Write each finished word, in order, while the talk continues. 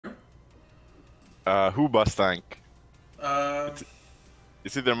Who bus tank? Um,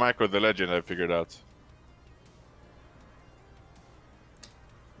 It's either Mike or the legend. I figured out.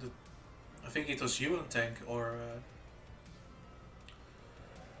 I think it was you on tank, or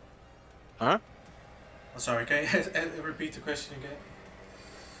Huh? oh, sorry, can you repeat the question again?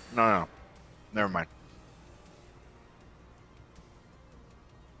 No. Never mind.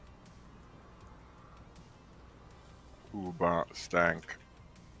 Who bus tank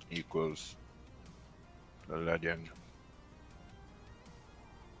equals the legend?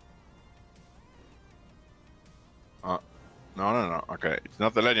 No. Okay, it's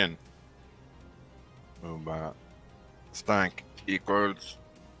not the legend. Who bus tank equals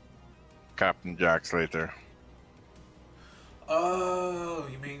Captain Jack Slater. Oh,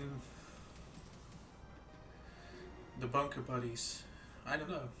 you mean the bunker buddies? I don't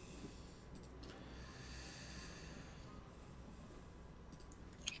know.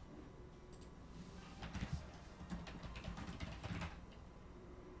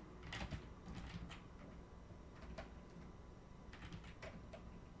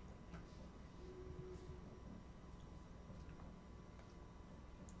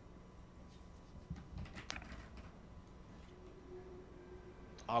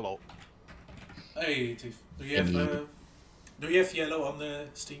 Hello. Hey, Tiff, do Hey. you have yellow on the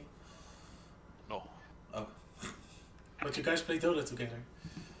Steam? No. Oh, but you guys play Dota together.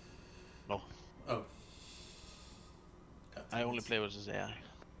 No. Oh, God I damn only it. play versus AI.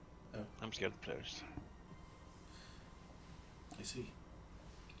 Oh. I'm scared of players. I see.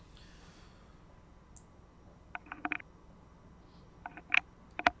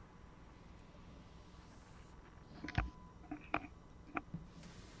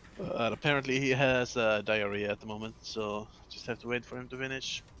 But apparently he has diarrhea at the moment, so just have to wait for him to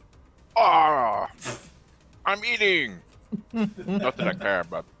finish. Ah, I'm eating. Not that I care,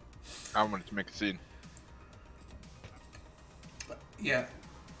 but I wanted to make a scene. Yeah.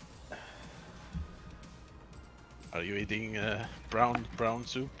 Are you eating brown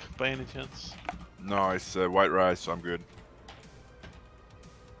soup by any chance? No, it's white rice, so I'm good.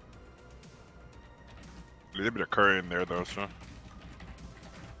 A little bit of curry in there, though, so.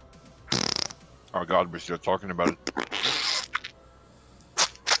 Oh god, we're still talking about it.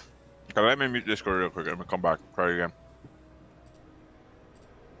 Okay, let me mute Discord real quick. I'm gonna come back. Try it again.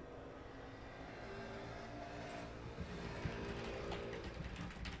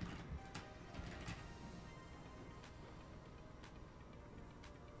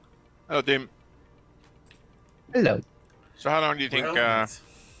 Hello, team. Hello. So how long do you think Well,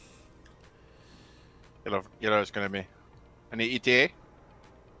 Yellow is gonna be? Any ETA?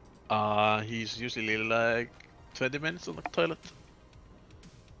 He's usually like 20 minutes on the toilet.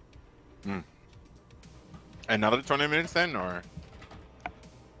 Another 20 minutes then, or?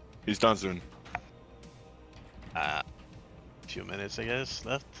 He's done soon. Few minutes, I guess,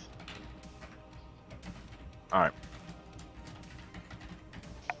 left. Alright.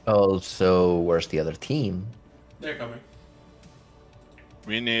 Also, where's the other team? they're coming.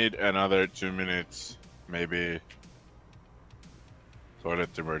 We need another 2 minutes, maybe.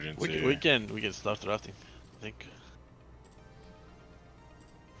 Toilet emergency. We can start drafting, I think.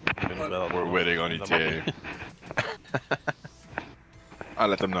 We're waiting on ETA. I'll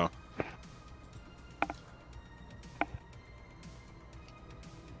let them know.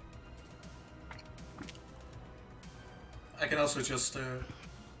 I can also just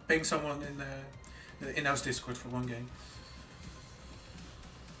ping someone in the in-house Discord for one game.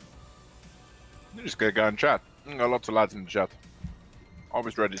 You just get a guy in chat. Got lots of lads in the chat.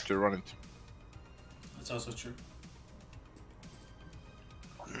 Always ready to run it. That's also true.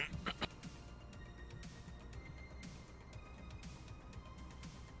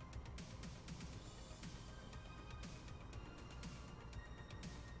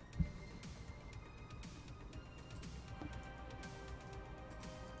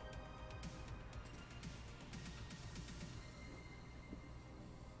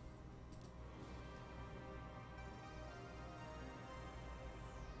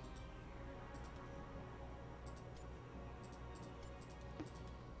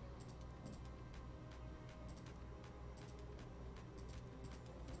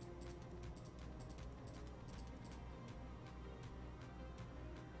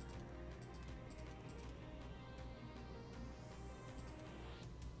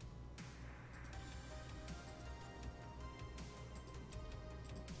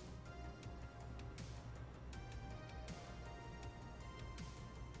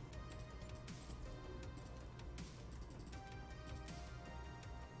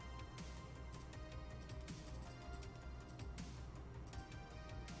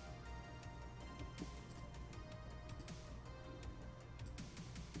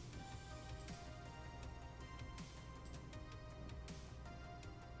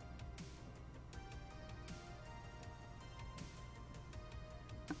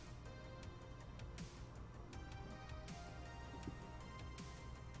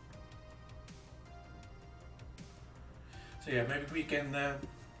 yeah, maybe we can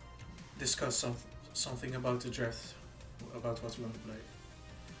discuss something about the draft, about what we want to play.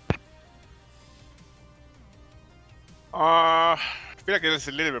 I feel like it's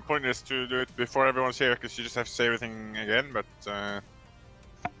a little bit pointless to do it before everyone's here because you just have to say everything again. But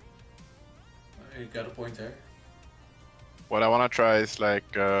You got a point there. what I want to try is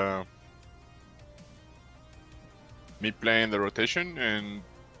like me playing the rotation and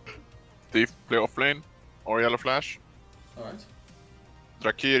Thief play off lane or Yellow Flash. Alright.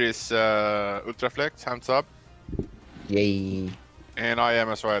 Drakir is Ultra Flex, hands up, Yay. and I am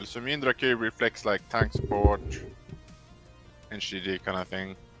as well. So me and Drakir reflex like tank support and GD kind of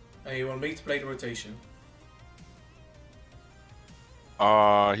thing. And you want me to play the rotation?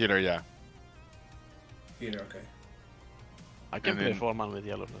 Healer, yeah. Either, okay. I can And play then- 4-man with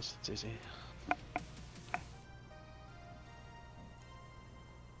Yellow Plus. It's easy.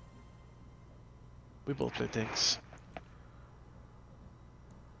 We both play tanks.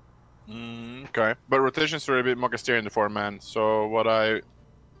 Okay, but rotations were a bit more in the 4-man. So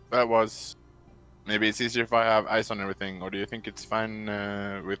that was maybe it's easier if I have eyes on everything, or do you think it's fine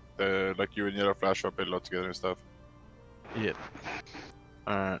with like you and Yellow Flash up a lot together and stuff? Yeah.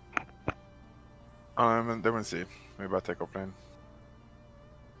 Alright. Then we'll see. Maybe I'll take offlane.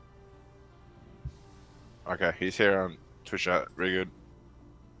 Okay, he's here on Twitch chat. Very good.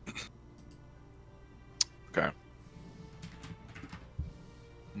 Okay.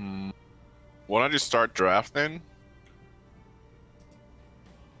 Why don't you start drafting?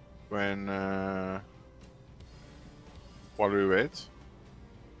 When while we wait,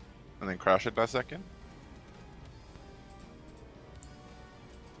 and then crash it last second.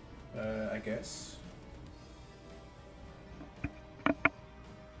 I guess.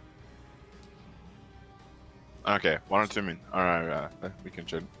 Okay, 1 or 2 min. Alright, we can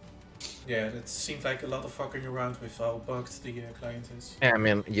chill. Yeah, it seems like a lot of fucking around with how bugged the client is. Yeah, I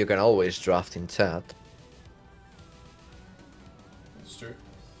mean, you can always draft in chat. That's true.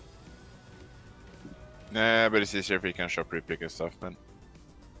 Nah, but it's easier if we can shop repick and stuff then.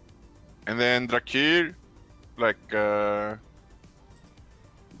 And then Drakir, like,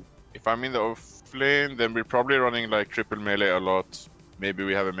 if I'm in the off lane, then we're probably running like triple melee a lot. Maybe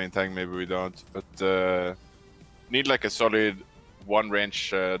we have a main tank, maybe we don't. But need like a solid one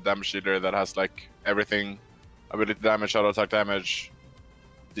range damage dealer that has like everything: ability damage, auto attack damage,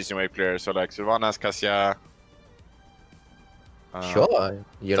 decent wave clear. So like Sylvanas, Cassia. Sure,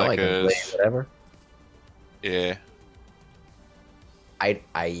 you know I can play Tychus. whatever. Yeah. I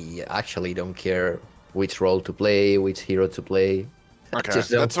actually don't care which role to play, which hero to play. Okay,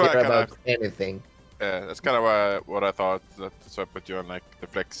 Just don't that's why I care kind about of. anything. Yeah, that's kind of what I thought. That's why I put you on like the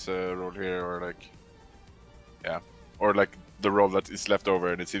flex role here, or like, yeah, or like the role that is left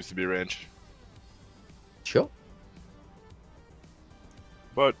over, and it seems to be range. Sure.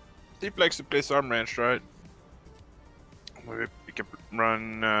 But Deep likes to play some range, right? Maybe we can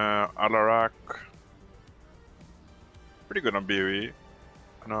run Alarak. Pretty good on BOE.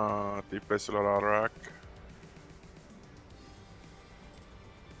 No, Deep plays a lot of Alarak.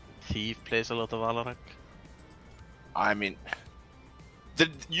 Thief plays a lot of Alarak. I mean,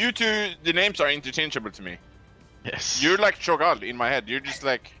 you two, the names are interchangeable to me. Yes. You're like Cho'Gall in my head. You're just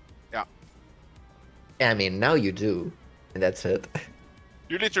like, yeah. I mean, now you do, and that's it.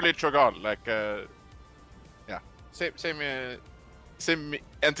 You're literally Cho'Gall, like, yeah, same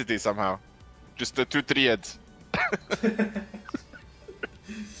entity somehow, just the 2-3 heads.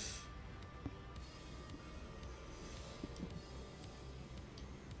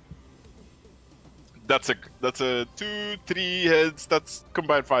 That's a 2-3 heads. That's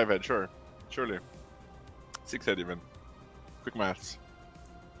combined 5 head, sure, surely, 6 head even. Quick maths.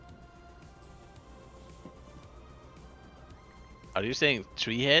 Are you saying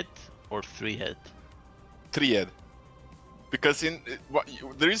 3-head or 3-head? 3 head. Because the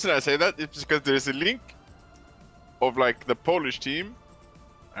reason I say that is because there is a link of like the Polish team.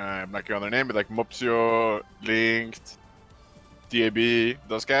 I'm not on their name, but like Mopsio, Linked, DAB,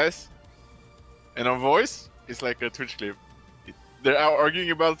 those guys. And on voice, it's like a Twitch clip. They're out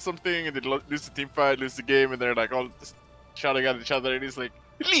arguing about something, and they lose the team fight, lose the game, and they're like all shouting at each other, and it's like,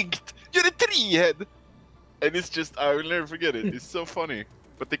 Linked, you're a 3 head! And it's just, I will never forget it. It's so funny.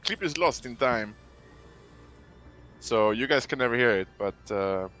 But the clip is lost in time. So you guys can never hear it, but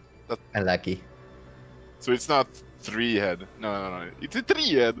Unlucky. so it's not 3 head. No. It's a 3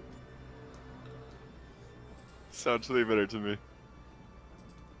 head. Sounds way better to me.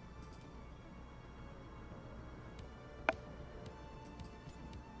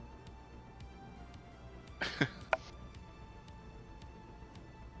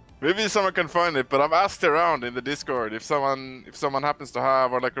 Maybe someone can find it, but I've asked around in the Discord if someone happens to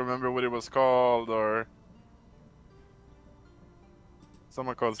have or like remember what it was called or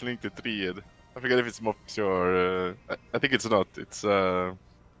someone calls Link to Triad. I forget if it's Mops or I think it's not. It's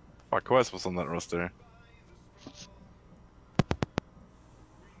fuck, who else was on that roster?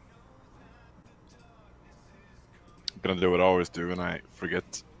 I'm gonna do what I always do when I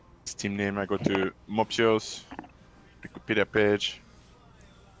forget his team name. I go to Mopsio's Wikipedia page.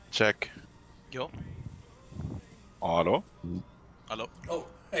 Check. Yo. Hello? Hello. Oh,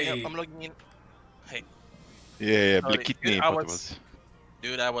 hey. Yeah, I'm logging in. Hey. Yeah, Sorry, Blikitni, I what it was- was.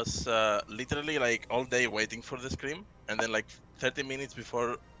 Dude, I was literally like all day waiting for the scrim, and then like 30 minutes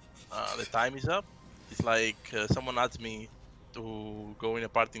before the time is up, it's like someone adds me to go in a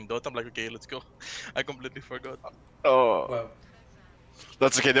party in Dota. I'm like, okay, let's go. I completely forgot. Oh, Well,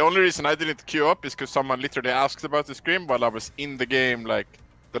 that's okay. The only reason I didn't queue up is because someone literally asked about the scrim while I was in the game, like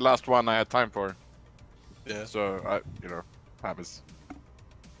the last one I had time for. Yeah. So happens.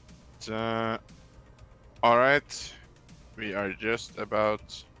 All right, we are just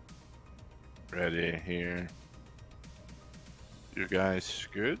about ready here. You guys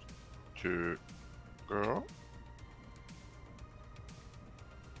good to go?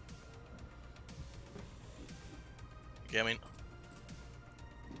 Yeah, I mean,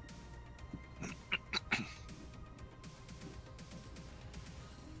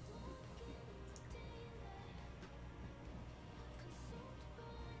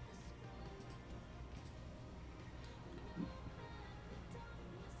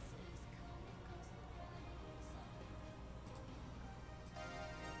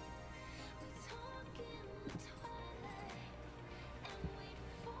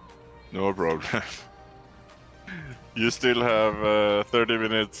 No problem. You still have 30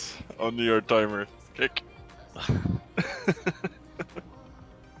 minutes on your timer. Check.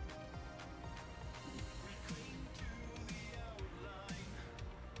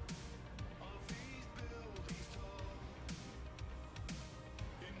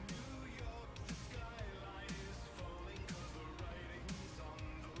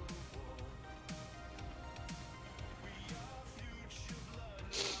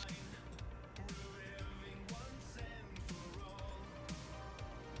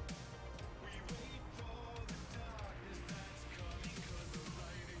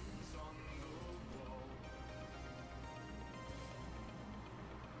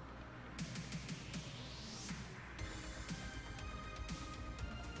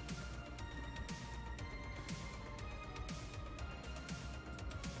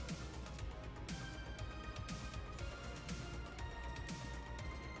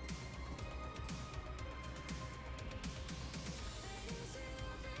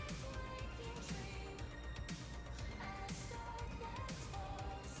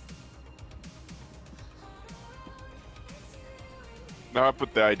 Now I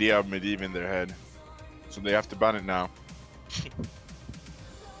put the idea of Medivh in their head. So they have to ban it now.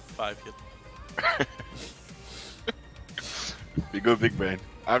 5 hit. Be good, big brain.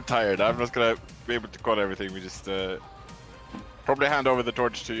 I'm tired. I'm not gonna be able to call everything. We just probably hand over the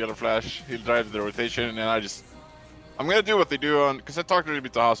torch to Yellow Flash. He'll drive the rotation, and I'm gonna do what they do on. Because I talked a little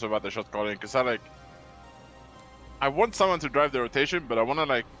bit to Hasu about the shot calling. Because I want someone to drive the rotation, but I want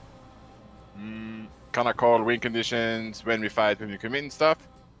to kind of call win conditions when we fight, when we commit and stuff,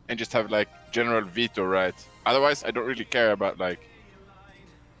 and just have like general veto right. Otherwise, I don't really care about like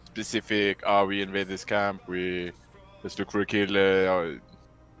specific. We invade this camp. Let's look for a kill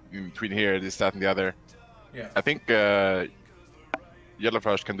in between here, this, that, and the other. yeah. I think Yellowflash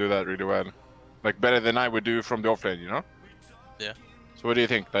can do that really well, like better than I would do from the offlane, you know? Yeah. So what do you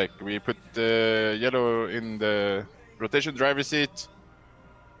think? Like we put Yellow in the rotation driver seat,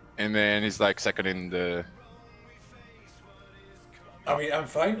 and then he's like second in the. I mean, I'm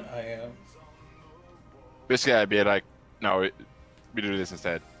fine. I am. Basically, I'd be like, no, we do this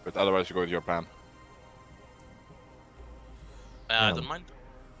instead. But otherwise, you go with your plan. I don't mind.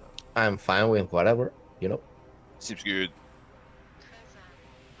 I'm fine with whatever, you know. Seems good.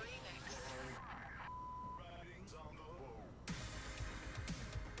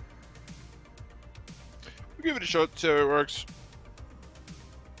 We'll give it a shot, see how it works.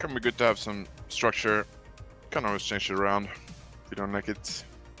 Can be good to have some structure. Can always change it around if you don't like it.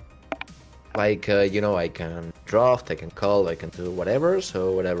 Like, you know, I can draft, I can call, I can do whatever,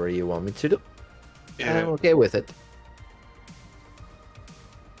 so whatever you want me to do, I'm okay with it.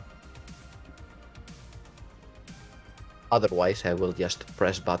 Otherwise, I will just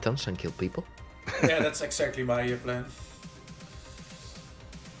press buttons and kill people. Yeah, that's exactly my plan.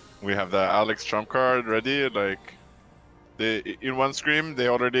 We have the Alex trump card ready. Like, they in one scrim they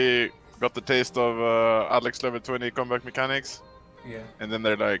already got the taste of Alex level 20 comeback mechanics, Yeah. and then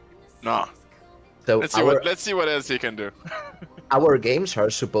they're like, nah. So Let's see what else he can do. our games are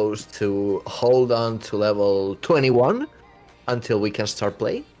supposed to hold on to level 21 until we can start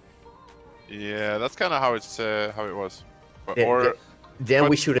playing. Yeah, that's kind of how it was. But, Then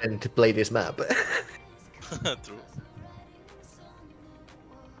we shouldn't play this map. True.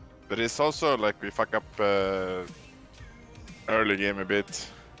 But it's also like we fuck up early game a bit.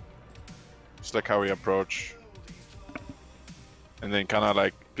 It's like how we approach, and then kind of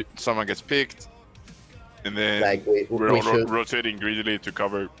like someone gets picked, and then Like we're we all should, rotating greedily to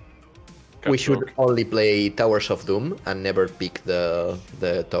cover. we should only play Towers of Doom and never pick the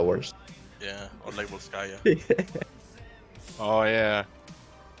towers. Yeah, or like Volskaya. Oh yeah,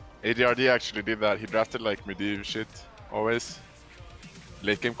 ADRD actually did that. He drafted like medieval shit always,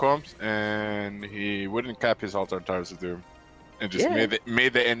 late game comps, and he wouldn't cap his altar Towers of Doom, and just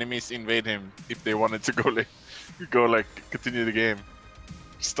made the enemies invade him if they wanted to go continue the game.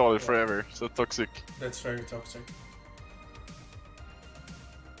 Stall it forever. So toxic. That's very toxic.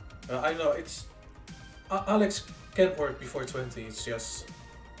 I know it's Alex can work before 20. It's just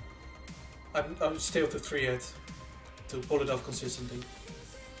I'm still the 3 yet to pull it off consistently.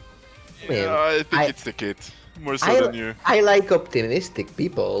 Yeah, I think it's the kid more so than you. I like optimistic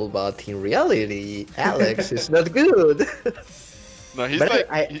people, but in reality, Alex is not good. No, he's But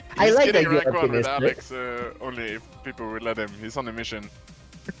like I he's like getting that you're rank 1 with optimistic. Alex only if people will let him. He's on a mission.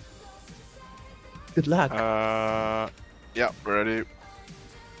 Good luck. Yeah, we're ready.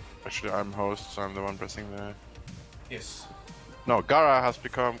 Actually, I'm host, so I'm the one pressing the. Yes. No, Gara has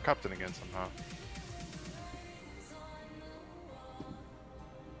become captain again somehow.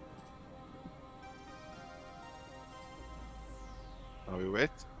 Oh, we wait.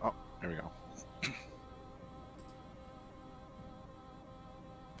 Oh, here we go.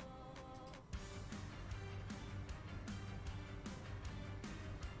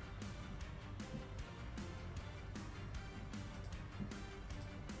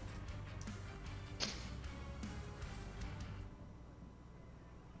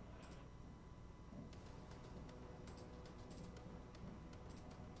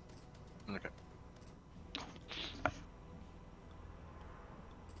 Okay.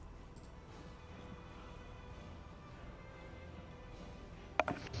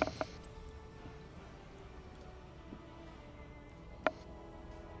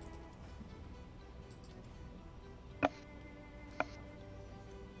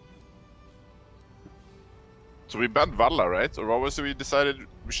 So we banned Valla, right? Or what was it we decided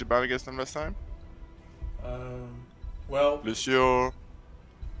we should ban against them last time? Well, Lucio.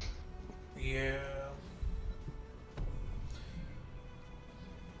 yeah.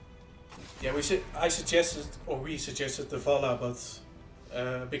 Yeah, I suggested, or we suggested the Vala, but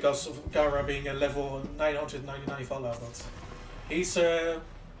because of Gara being a level 999 Vala, but he's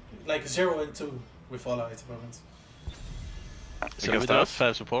like 0 and 2 with Vala at the moment. So we do have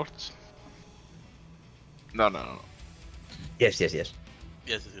 5 supports. No. Yes. Yes, it is.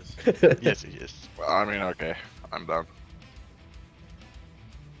 Yes, yes. Well, I mean, okay. I'm down.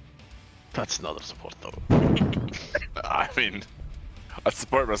 That's not a support though. I mean, I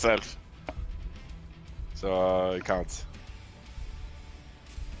support myself. So it counts.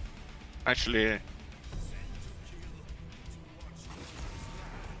 Actually,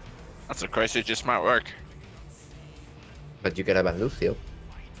 that's a crazy, just might work. But you can have a Lucio.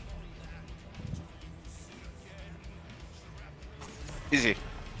 Easy.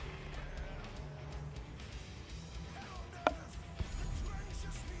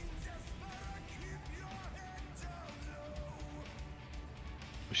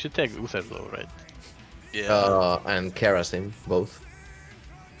 We should take Uther though, right? Yeah. And Karasim, both.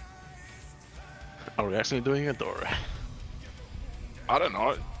 Are we actually doing it or? I don't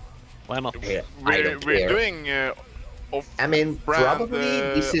know. Why not? Yeah, I don't We're care. doing. I mean, brand, probably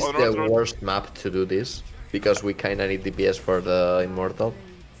this is the unorthodox- worst map to do this, because we kinda need DPS for the Immortal.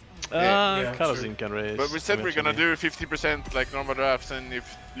 Yeah, Karazin can raise. But we said we're gonna eventually. do 50% like normal drafts, and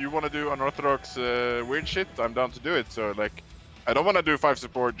if you want to do unorthodox weird shit, I'm down to do it. So like, I don't want to do 5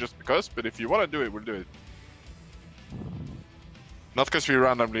 support just because, but if you want to do it, we'll do it. Not because we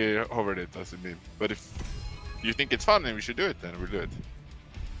randomly hovered it, doesn't mean. But if you think it's fun and we should do it, then we'll do it.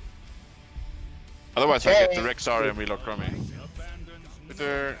 Otherwise, I get the Rexar and we lock Crummy.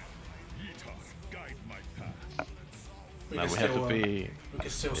 Peter. No, we have to be. We can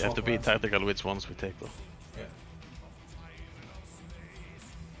still We have swap to be around. tactical which ones we take though. Yeah.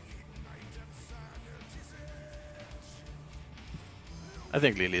 I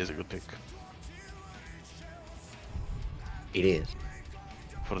think Lily is a good pick. It is.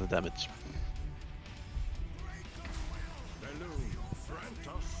 for the damage.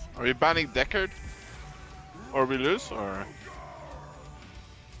 Are we banning Deckard? Or we lose? Or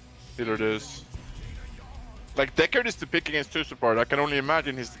either lose. Like Deckard is the pick against 2 support. I can only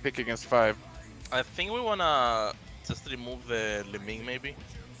imagine he's the pick against 5. I think we wanna just remove the Liming maybe,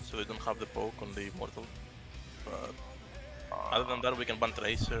 so they don't have the poke on the Immortal. But other than that, we can ban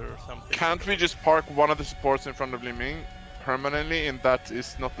Tracer or something. Can't we just park one of the supports in front of Liming permanently, and that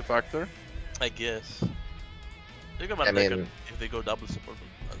is not the factor? I guess. You can ban I Deckard mean- if they go double support.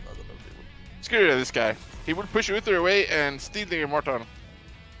 I don't know if they will. Screw this guy. He will push Uther away and steal the Immortal.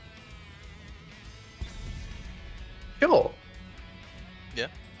 Sure. Yeah.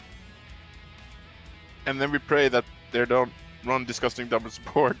 And then we pray that they don't run disgusting double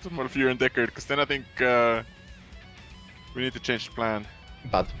support on Malfear and Deckard, because then I think we need to change the plan.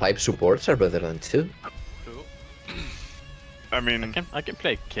 But 5 supports are better than 2. True. I mean, I can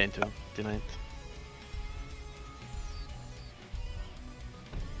play Kane too, tonight.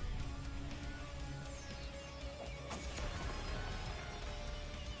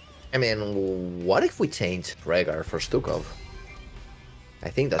 I mean, what if we change Rhaegar for Stukov? I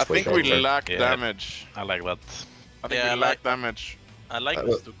think that's I think we better. lack Yeah. damage. I like that. I think Yeah, we I lack like- damage. I like Uh,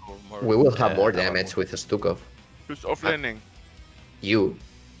 this to go more. We will have Yeah, more I like damage with Stukov. Who's offlaning? You.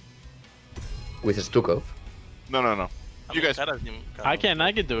 With Stukov. No, no, no. I You mean, guys. Karazim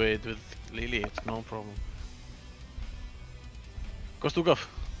I can do it with Lily, it's no problem. Go Stukov!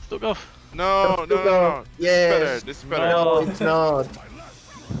 Stukov! No, no, no, no. Yes. This is better. No, it's not.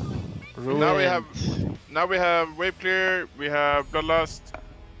 Now we have wave clear. We have bloodlust.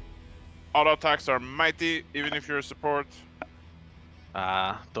 Auto attacks are mighty, even if you're a support.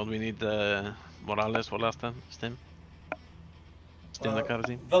 Don't we need Morales for last time, Stim? Stim the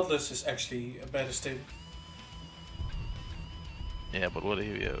Karazim? Bloodless is actually a better stim. Yeah, but what if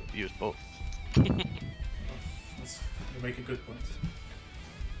you use both? You make a good point.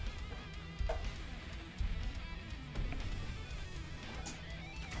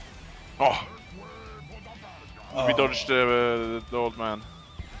 Oh, we Oh, dodged the old man.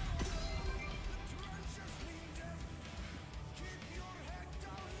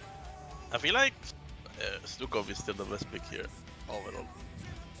 I feel like Stukov is still the best pick here overall.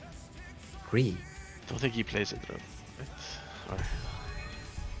 Agree. Don't think he plays it, though. Right? Or...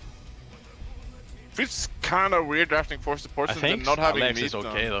 Feels kind of weird drafting 4 supports I and then think not having Alex meat is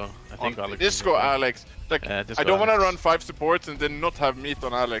okay, on. though. I think Alex Just is go okay. Alex. Like, Just I go don't want to Alex. run 5 supports and then not have meat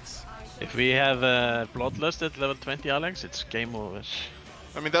on Alex. If we have Bloodlust at level 20, Alex, it's game over.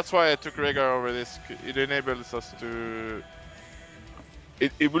 I mean, that's why I took Rhaegar over this. It enables us to...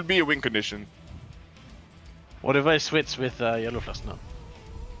 It will be a win condition. What if I switch with Yellow Flask now?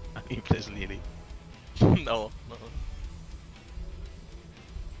 He plays Lily. No.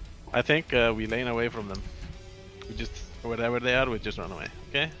 I think we lane away from them. We just, wherever they are, we just run away,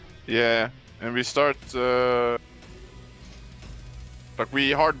 okay? Yeah, and we start... like,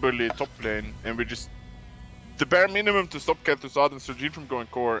 we hard bully top lane, and we just... The bare minimum to stop Kel'Thuzad and Sujin from going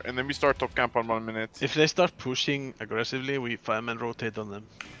core, and then we start top camp on 1 minute. If they start pushing aggressively, we 5-man rotate on them.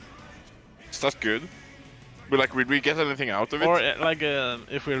 Is that good? But like, will we get anything out of it? Or like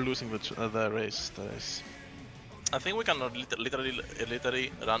if we're losing the race, that is. I think we cannot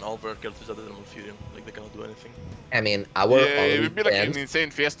literally run over Kel'Thuzad and Malfurion. Like they cannot do anything. I mean, our Yeah, it only would be like an chance,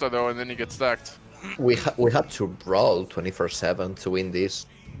 insane fiesta though, and then you get stacked. we had to brawl 24/7 to win this,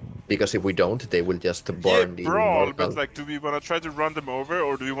 because if we don't, they will just burn the brawl, Immortal. but like, do we want to try to run them over,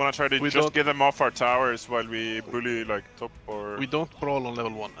 or do we want to try to We just don't- get them off our towers while we bully like top or? We don't brawl on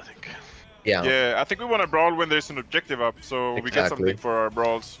level 1, I think. Yeah. Yeah, I think we want to brawl when there's an objective up, so we get Exactly. something for our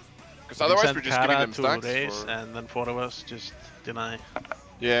brawls. Because We otherwise send we're just giving Kara them to stacks. race, for- and then 4 of us just deny.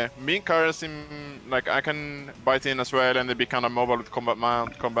 Yeah, me and Kara seem like I can bite in as well, and they be kind of mobile with combat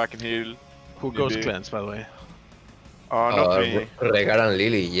mount, come back and heal. Who goes Maybe. cleanse, by the way? Not me. Rhaegar and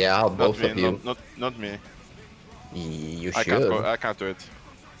Lily, yeah, both Not of me. you. Not me. You I should. can't go. I can't do it.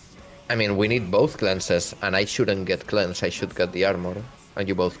 I mean, we need both cleanses, and I shouldn't get cleanse. I should get the armor, and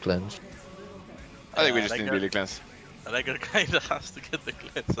you both cleanse. I think we just Like need a- really cleanse. Rhaegar kinda has to get the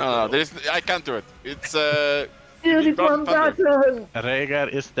cleanse. No, there's. I can't do it. It's Blood and Thunder. Rhaegar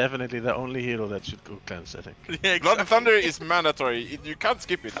is definitely the only hero that should go cleanse, I think. Yeah, Blood and exactly. Thunder is mandatory. You can't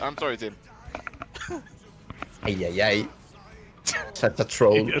skip it. I'm sorry, Tim. Ay, ay, ay. Such a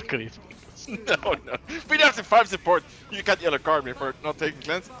troll. You're creepy. No. We have to 5 support. You can't yellow card me for not taking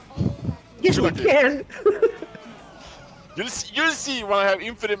cleanse. Yes, we Lucky. can! You'll see when I have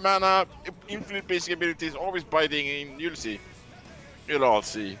infinite mana, infinite basic abilities, always biting in. You'll see. You'll all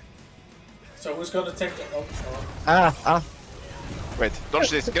see. So who's gonna take the? Oh, Wait, dodge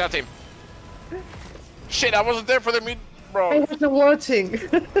this. Get out, team. Shit, I wasn't there for the mid, I bro. wasn't watching.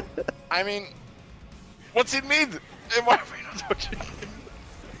 I mean, what's in mid? Why are we not dodging?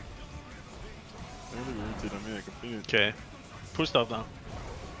 Okay. Push stuff now.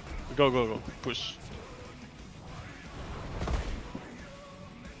 Go, go, go. Push.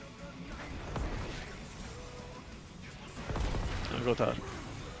 Go tower.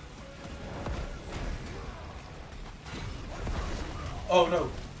 Oh no.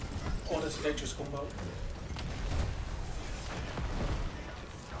 Oh, that's a dangerous combo.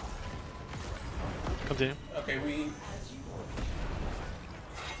 Continue. Okay, we.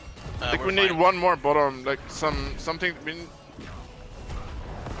 I think we need one more bottom, like something.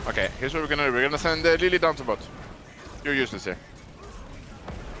 Okay, here's what we're gonna do. We're gonna send Lily down to bot. You're useless here.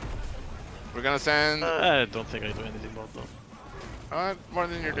 We're gonna send. I don't think I do anything about though. More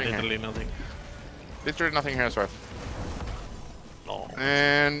than you're doing Literally here. nothing. Literally nothing here as well. No.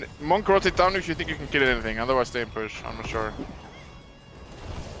 And Monk rotate down if you think you can kill anything. Otherwise, stay and push. I'm not sure.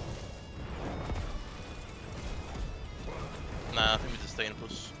 Nah, I think we just stay and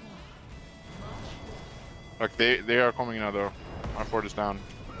push. Like they are coming now though. Our fort is down.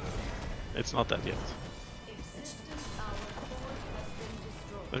 It's not that yet.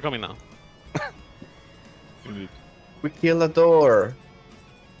 They're coming now. Indeed. We kill the door.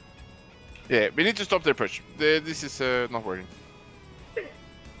 Yeah, we need to stop their push. This is not working.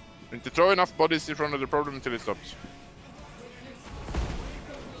 We need to throw enough bodies in front of the problem until it stops.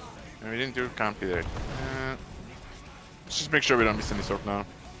 And we didn't do camp either. Let's just make sure we don't miss any sort now.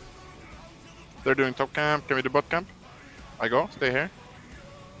 They're doing top camp. Can we do bot camp? I go. Stay here.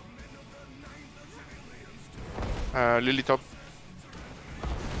 Lily top.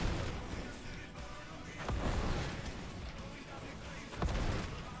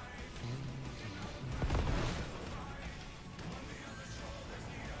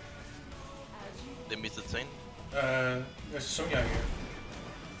 They missed the chain. There's Sonya here.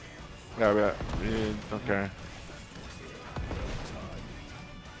 Yeah, we don't care.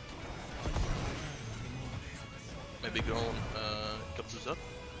 Maybe go on captures up.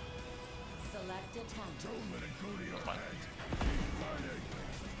 Select attack. Fine.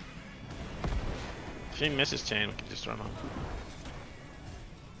 If he misses chain, we can just run on.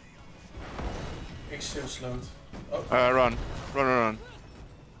 It's still slowed. Oh, Run. Run.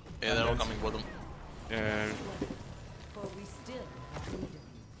 Yeah, they're all coming bottom. Yeah. For we still have need of you.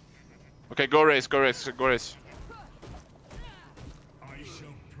 Okay, go race. I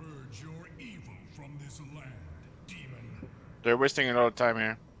shall purge your evil from this land, demon. They're wasting a lot of time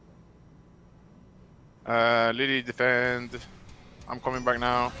here. Lily defend. I'm coming back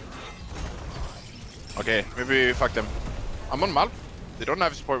now. Okay, maybe fuck them. I'm on Mal. They don't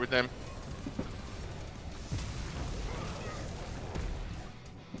have support with them.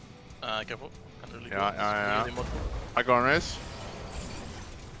 Careful. Can't really Yeah. Really I go on race.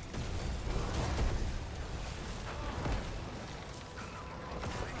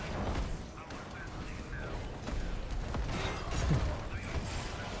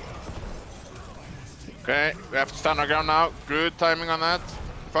 Okay, we have to stand our ground now. Good timing on that.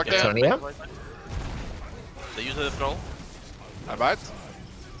 Fuck Yeah. them. Sonya? They use the throw. I bite.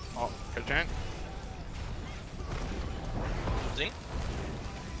 Oh, good chain. Zing.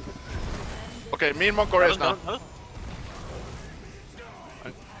 Okay, me and Monk go race now. Go.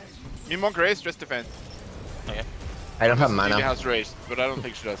 Me and Monk race, just defend. Okay. I don't have Lily mana. has raised, but I don't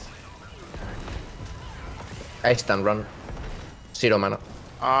think she does. I stun run. 0 mana.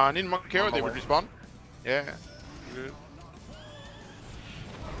 Need Monk here, they would respawn. Yeah. Good.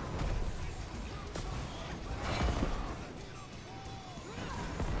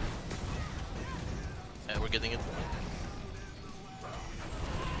 Yeah, we're getting it.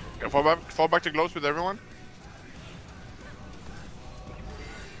 Okay, fall back to glows with everyone.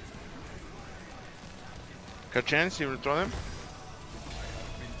 Got chance, you will throw them.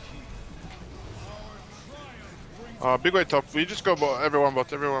 Big way top. We just go everyone bot.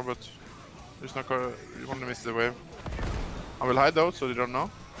 There's not gonna. You want to miss the wave. I will hide though, so they don't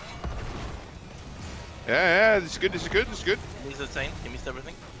know. Yeah, this is good. He missed the chain. He missed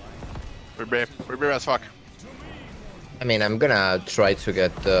everything. We're brave as fuck. I mean, I'm gonna try to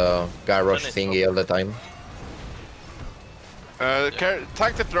get the Gyros thingy all the time.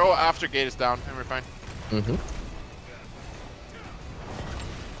 Tank the throw after gate is down, and we're fine. Mm-hmm.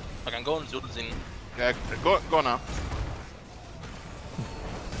 I can go on Zul's in. Yeah, go now.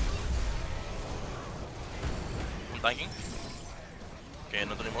 I'm tanking. Okay,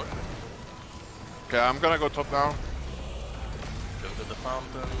 not anymore. Okay, I'm gonna go top now. Go to the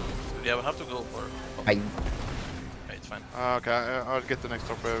fountain. Yeah, we have to go for. I Wait. it's fine. Okay, I'll get the next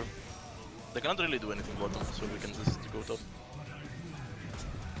top wave. They cannot really do anything bottom, so we can just go top.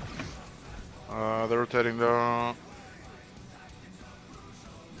 They're rotating though.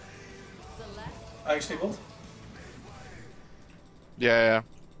 I stabled. Yeah.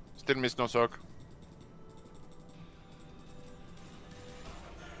 Still miss no sock.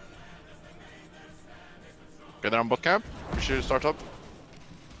 Okay, they're on bot camp. We should start up.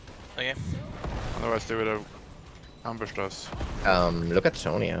 Okay. Otherwise they would have ambushed us. Look at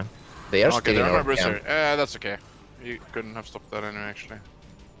Sonya. They are Okay, still they're in on my our bruiser. camp. That's okay. You couldn't have stopped that anyway, actually.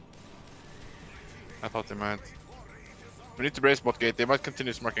 I thought they might. We need to brace bot gate. They might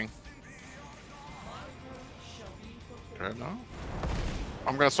continue smirking. Okay, no.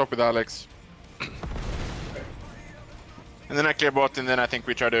 I'm gonna stop with Alex. And then I clear bot, and then I think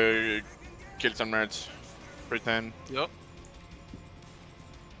we try to kill some nerds. Pretend. Yep.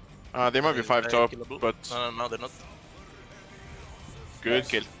 They might be 5 top, Killable. but No, they're not. good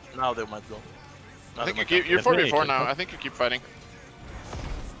kill. Now they might go. Now I think they you might keep. You're Definitely 44 kill now. top. I think you keep fighting. come.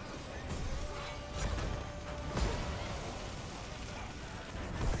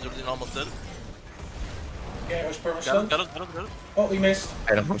 Jordan almost dead. Garrosh perma Got stun. it, got it, got it, got it. Oh, we missed.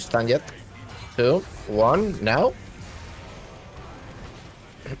 I don't have stand yet. 2, 1, now.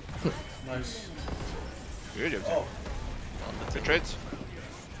 Nice. Good job. Oh, Good trades.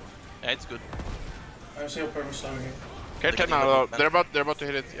 Yeah, it's good. I'm still perma stunning it. Okay, 10 now though. They're about to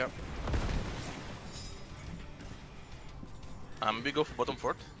hit it. Yeah. We go for bottom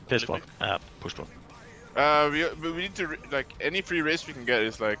fort. Piss Really block. Push block. We need to like any free race we can get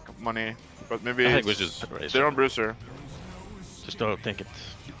is like money, but maybe I think we it's- should race they're it. on bruiser. Just don't think it.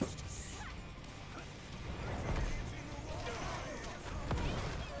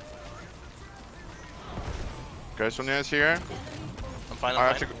 Okay, Sonya is here. quick. I'm fine, I I'm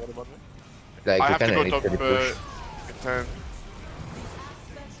have fine. to What about me? Like, I you have to can go initially top. push. In time.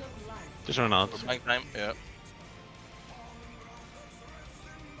 Just run out. Buying time, yeah.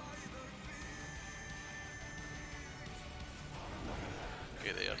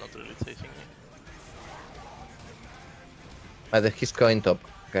 Okay, they are not really chasing me. He's going top.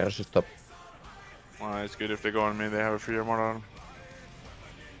 Garrosh is top. Well, it's good if they go on me. They have a free armor on.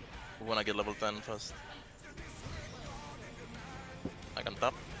 We wanna get level 10 first. I can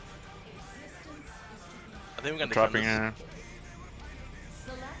tap. I think we can defend Trapping this. here.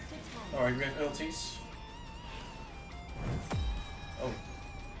 Alright, we have ultis. Oh,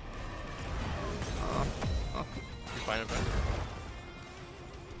 We're fine, we're fine.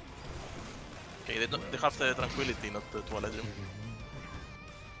 Okay, they have the tranquility, not the toilet room.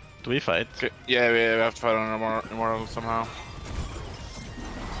 Do we fight? Okay. Yeah, we have to fight on immortal somehow.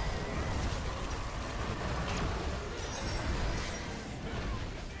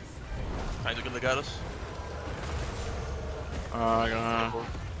 Trying to kill the Gyros. Gonna...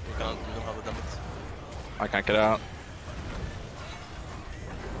 We don't have the damage. I can't get out.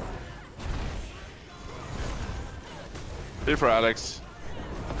 Here for Alex.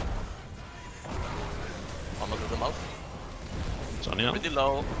 I'm not with the mouth. Sonya. Pretty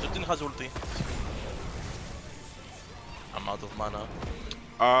low. Justin has ulti. I'm out of mana.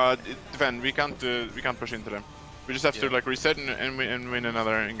 Defend. We can't push into them. We just have to Yeah. like reset and win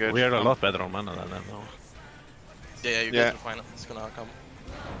another engage. We are a lot better on mana than them now. Yeah, you Yeah. guys are fine. It's gonna come.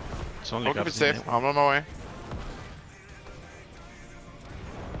 It's only I'll keep it Gaps safe. in I'm on my way.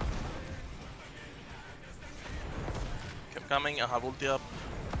 Keep coming. I have ulti up.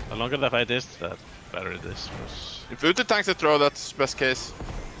 The longer the fight is, the better it is. 'Cause If Uti tanks a throw, that's best case.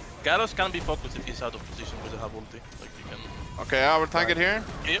 Gyros can be focused if he's out of position because I have ulti. Like you can. Okay, I will tank it here.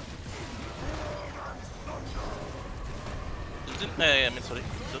 Here. Justin. I mean, sorry.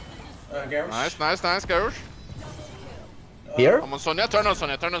 Garrosh. Nice, Garrosh. Here? I'm on Sonya. Turn on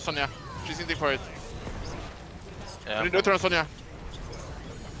Sonya. She's in the for it. Yeah. Do turn on Sonya.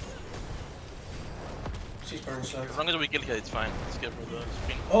 She's perma As stunning. long as we kill her, it's fine. Let's get for the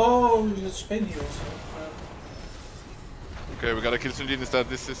spin. Oh, the spin heals. Okay, we gotta kill Sunjin instead.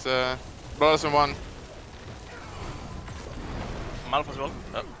 This is Brothers in one. Malf as well.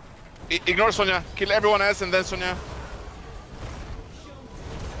 Ignore Sonya. Kill everyone else and then Sonya.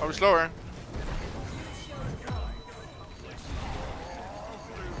 Are we slower?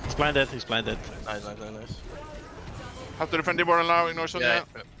 he's blinded. He's blinded. Nice. Have to defend the border now. Ignore Sonya.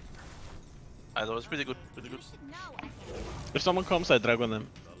 Yeah. That was pretty good. Pretty good. If someone comes, I drag on them.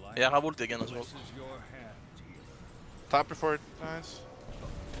 Yeah, I have ulti again as well. Tap before it. Nice.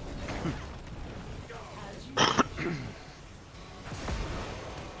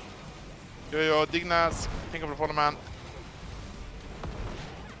 Yo, Dignas. Think of the follow man.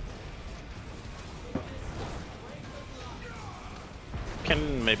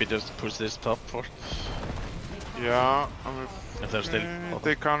 can maybe just push this top first. Yeah, If they're still bottom.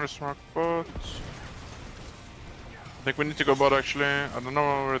 they counter smoke bot. I think we need to go bot actually. I don't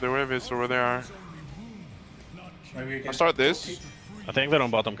know where the wave is or where they are. Maybe we can I'll start this. I think they're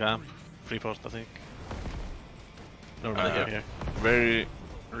on bottom camp. Free post, I think. Normally Yeah. they're here. Very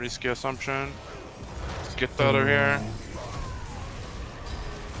risky assumption. Let's get out of here.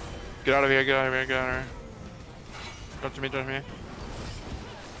 Get out of here, get out of here, get out of here. Come to me, jump to me.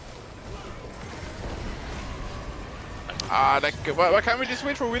 Like, why can't we just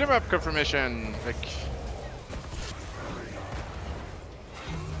wait for Widow map confirmation? Like,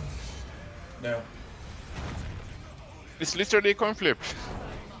 No. it's literally a coin flip.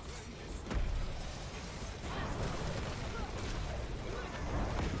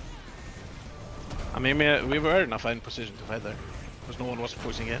 I mean, we were in a fine position to fight there. Because no one was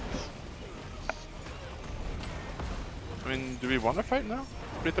pushing it. I mean, do we want to fight now?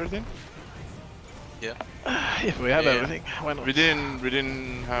 313? Yeah. If we have Yeah. everything, why not? We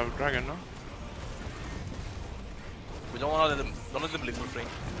didn't have dragon, no? We don't want to let them. Don't let them leave for free.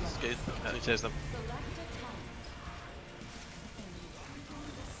 It's good. Yeah, chase them.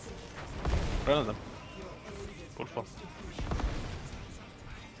 Run at them. Full fall.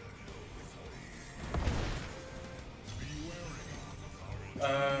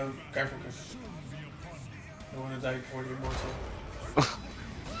 Careful, because I don't want to die before the immortal.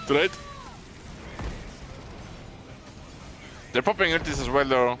 Too late? They're popping ultis as well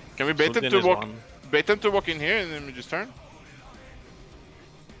though. Can we bait them Sultan to is walk one. bait them to walk in here and then we just turn?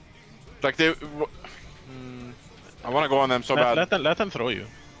 Like they I wanna go on them so bad. Let them throw you.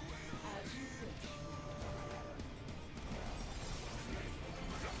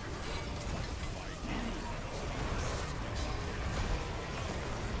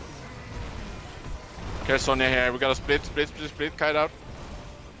 Okay, Sonya here. We gotta split, kite out.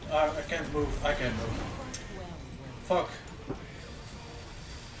 I can't move. I can't move. Fuck.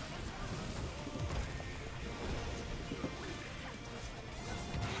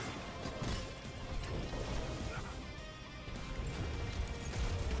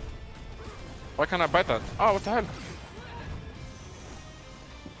 Why can't I bite that? Oh, what the hell?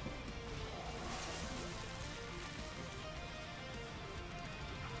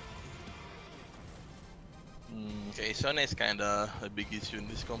 Okay, Sonya is kinda a big issue in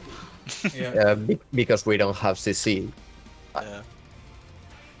this comp. Yeah. Because we don't have CC. Yeah.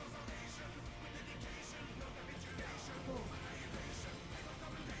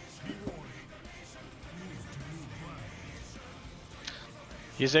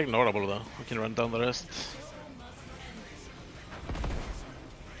 He's ignorable though. We can run down the rest.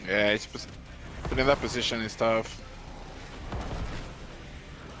 Yeah, it's but in that position is tough.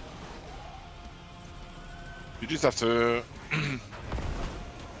 You just have to I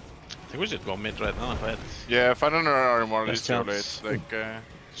think we should go mid right now and fight. yeah, fight on our armor Best is too late. chance. Like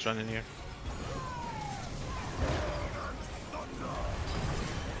Just run in here.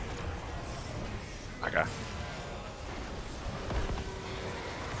 okay.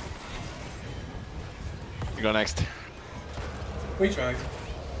 You go next. We tried.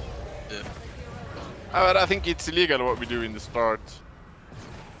 Yeah. But I think it's illegal what we do in the start.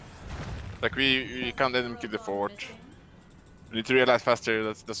 Like we can't let them keep the fort. We need to realize faster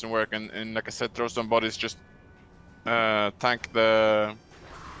that doesn't work and like I said, throw some bodies, just tank their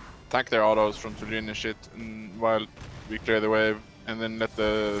autos from Tulin and shit while we clear the wave, and then let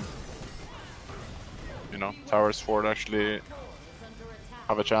the towers fort actually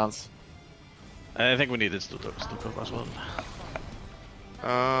have a chance. I think we needed Stukov as well.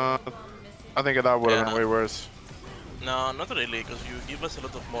 I think that would have been Yeah. way worse. No, not really, because you give us a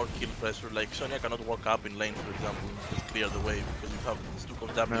lot of more kill pressure. Like Sonya cannot walk up in lane, for example, just clear the wave because you have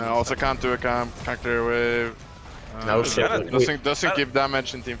Stukov damage. Also can't do a camp, can't clear a wave. No shit. Doesn't give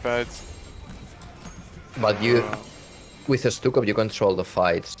damage in team fights. But with a Stukov, you control the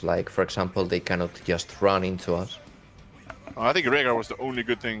fights. Like, for example, they cannot just run into us. I think Rhaegar was the only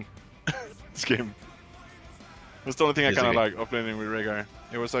good thing this game. That's the only thing I kind of like offlaning with Rhaegar.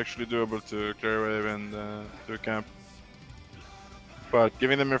 It was actually doable to clear a wave and do a camp. But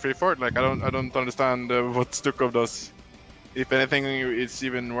giving them a free fort, like I don't understand what Stukov does. If anything, it's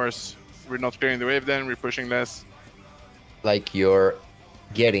even worse. We're not clearing the wave, then we're pushing less. Like, you're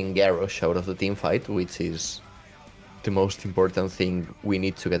getting Garrosh out of the team fight, which is the most important thing we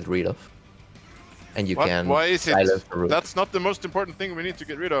need to get rid of. And you can Why is it? silence the root. That's not the most important thing we need to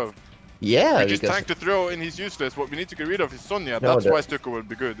get rid of. Yeah, We just because tank to throw and he's useless. What we need to get rid of is Sonya. No, That's why Stukov would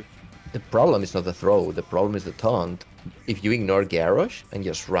be good. the problem is not the throw, the problem is the taunt. If you ignore Garrosh and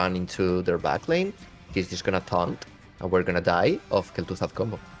just run into their back lane, he's just gonna taunt, and we're gonna die of Kel'Thuzad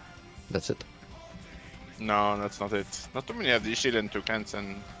combo. That's it. No, that's not it. Not too many have the shield and 2 cleanse,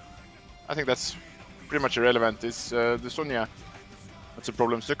 and I think that's pretty much irrelevant. It's the Sonya. That's a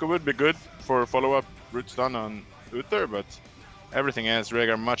problem. Zuko would be good for follow-up root stun on Uther, but everything else,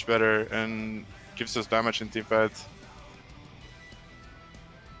 Rhaegar much better and gives us damage in teamfight.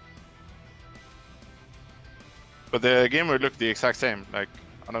 But the game would look the exact same. Like,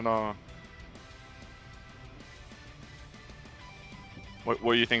 I don't know. What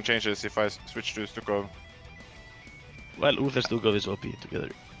do you think changes if I switch to Stukov? Well, Uther Stukov is OP together.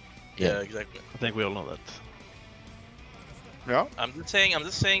 Yeah, exactly. I think we all know that. Yeah? I'm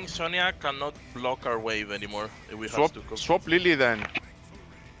just saying Sonya cannot block our wave anymore if we have Stukov. Swap Lily then.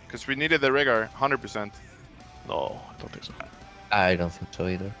 Because we needed the Rhaegar, 100%. No, I don't think so. I don't think so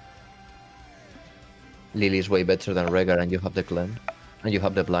either. Lily is way better than Rhaegar, and you have the clan. And you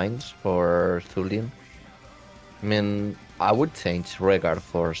have the blinds for Thulian. I mean, I would change Rhaegar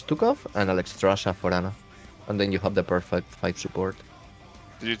for Stukov and Alexstrasza for Ana. And then you have the perfect 5 support.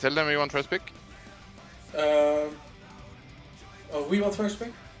 Did you tell them you want first pick? We want first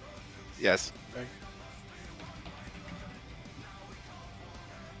pick? Yes. Okay.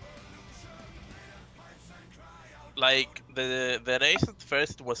 Like the race at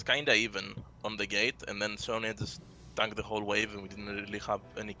first was kinda even on the gate, and then Sonya just tanked the whole wave, and we didn't really have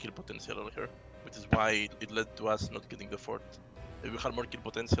any kill potential on her, which is why it led to us not getting the fort. If we had more kill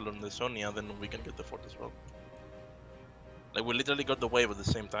potential on the Sonya, then we can get the fort as well. Like we literally got the wave at the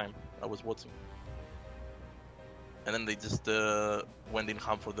same time. I was watching, and then they just went in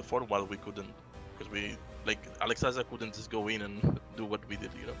ham for the fort while we couldn't, because we Alexstrasza couldn't just go in and do what we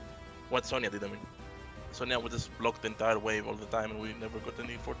did, you know, what Sonya did. I mean. Sonya would just block the entire wave all the time, and we never got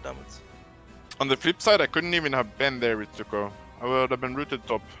any fort damage. On the flip side, I couldn't even have been there with Zuko. I would have been rooted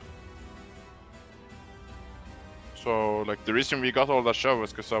top. So, like, the reason we got all that shove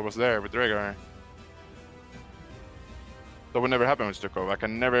was because I was there with Rhaegar. That would never happen with Zuko. I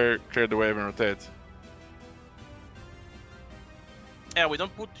can never clear the wave and rotate. Yeah, we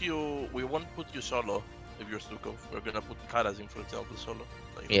won't put you solo if you're Stukov. We're gonna put Karazin, for example, solo.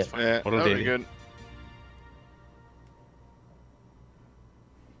 Like, that's fine. Yeah, that would be good.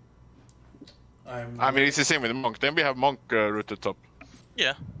 I mean, it's the same with Monk. Then we have Monk rooted top.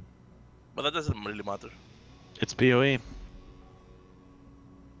 Yeah, but that doesn't really matter. It's PoE.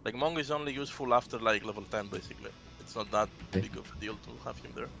 Like, Monk is only useful after, like, level 10, basically. It's not that big of a deal to have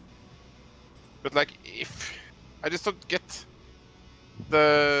him there. But, like, if... I just don't get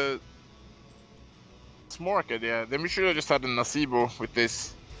the... Smork idea. Then we should have just had a Nasibo with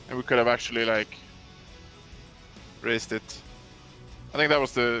this. And we could have actually, like... raised it. I think that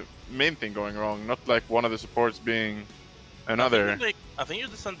was the main thing going wrong, not like one of the supports being another. I think you're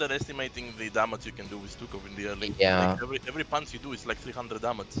just underestimating the damage you can do with Stukov in the early. Yeah. Like every punch you do is like 300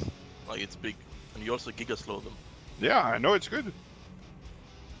 damage. Like, it's big. And you also giga slow them. Yeah, I know it's good.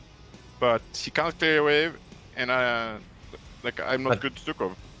 But he can't clear a wave, and I'm not good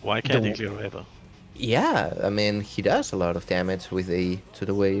Stukov. Why can't he clear a wave though? Yeah, I mean, he does a lot of damage with the to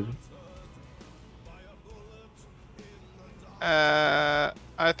the wave.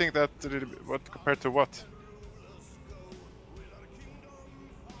 I think that a little bit. What compared to what?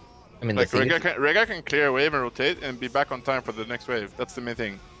 I mean, Like Rhaegar can clear a wave and rotate and be back on time for the next wave. That's the main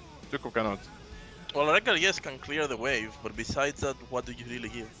thing. Zuko cannot. Well, Rhaegar, yes, can clear the wave, but besides that, what do you really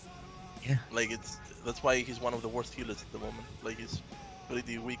give? Yeah. Like, that's why he's one of the worst healers at the moment. Like, he's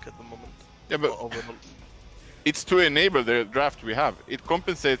pretty weak at the moment. Yeah, but overall. It's to enable the draft we have. It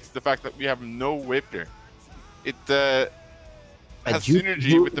compensates the fact that we have no wave clear. It has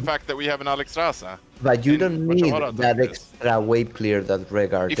synergy with the fact that we have an Alexstrasza. But you don't need that extra wave clear that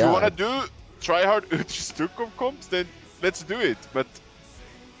Rhaegar does. If you want to do tryhard Stukov comps, then let's do it. But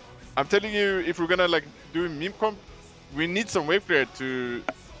I'm telling you, if we're gonna like do meme comp, we need some wave clear to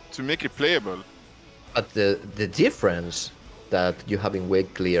make it playable. But the difference that you have in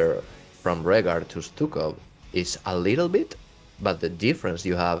wave clear from Rhaegar to Stukov is a little bit, but the difference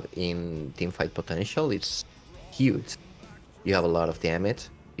you have in teamfight potential is huge. You have a lot of damage,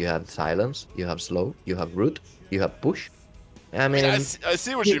 you have silence, you have slow, you have root, you have push. I mean, I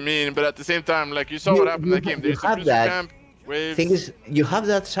see what you mean, but at the same time, like you saw what happened in the game. There's a booster camp, waves. Thing is, you have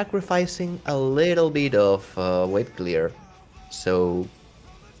that sacrificing a little bit of wave clear, so.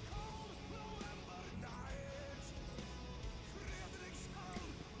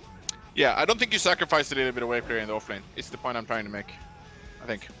 Yeah, I don't think you sacrifice a little bit of wave clear in the offlane. It's the point I'm trying to make. I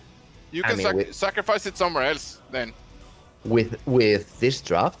think you can sacrifice it somewhere else then. With this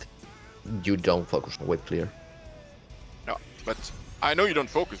draft, you don't focus on wave clear. No, but I know you don't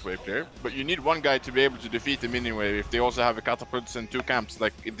focus wave clear, but you need one guy to be able to defeat the minion wave if they also have a catapults and 2 camps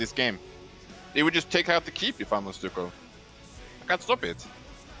like in this game. They would just take out the keep if I'm on Stuko. I can't stop it.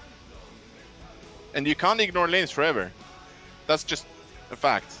 And you can't ignore lanes forever. That's just a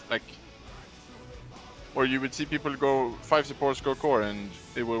fact. Like, or you would see people go 5 supports go core and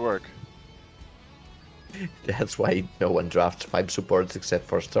it will work. That's why no one drafts 5 supports except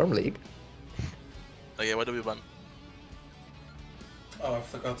for Storm League. Okay, what do we ban? Oh, I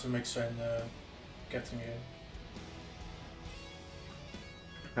forgot to mix in Captain here.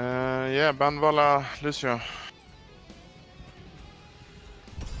 Yeah, ban Vala, Lucio.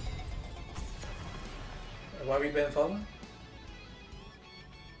 Why we ban Vala?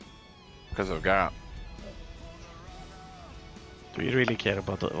 Because of Gara. Do you really care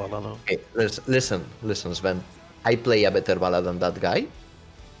about the Vala though? Okay, listen, Sven. I play a better Vala than that guy.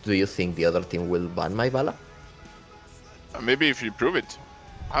 Do you think the other team will ban my Vala? Maybe if you prove it.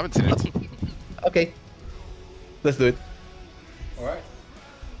 I haven't seen it. Okay. Let's do it. Alright.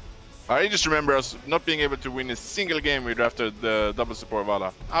 I just remember us not being able to win a single game we drafted the double support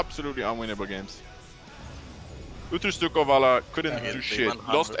Vala. Absolutely unwinnable games. Uther Stuko Vala couldn't Yeah, do they shit. won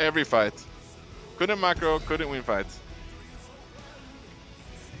Lost 100. every fight. Couldn't macro, couldn't win fights.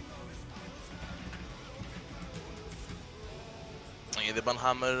 Okay, the ban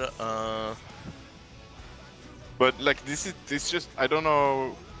hammer. But like this just I don't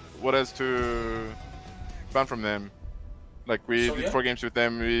know what else to ban from them. Like we So, did yeah. 4 games with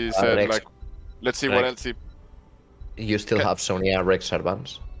them, we said Rex. like let's see what Rex. else You still Okay. have Sonya Rex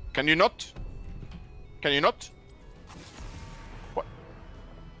bans. Can you not? Can you not? What?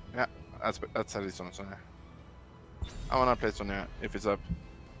 Yeah, that's at least on Sonya. I wanna play Sonya if it's up.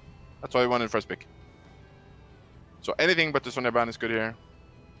 That's why I wanted first pick. So anything but the Sonya ban is good here.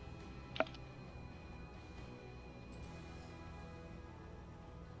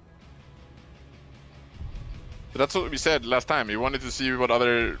 But that's what we said last time. We wanted to see what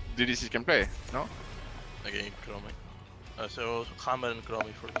other DDCs can play, no? Okay, Chromie. So hammer and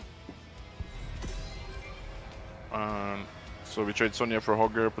Chromie for them. So we trade Sonya for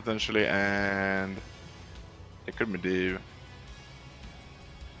Hogger potentially, and it could be Div.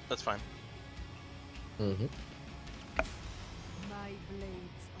 That's fine. Mm-hmm. My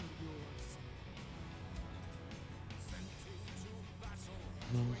blades are yours.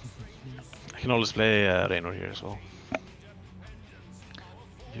 I can always play Raynor here as well. If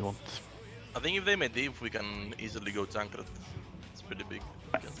you want. I think if they made Div, we can easily go Tankred. It's pretty big.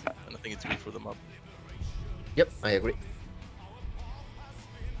 Yes. And I think it's good for the map. Yep, I agree.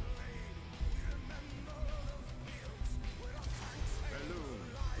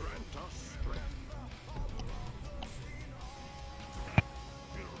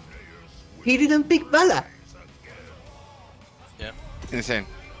 He didn't pick Vala. Yeah. Insane.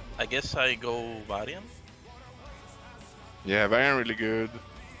 I guess I go Varian. Yeah, Varian really good.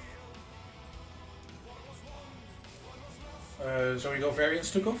 So we go variant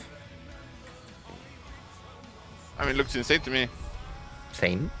Stukov? I mean, it looks insane to me.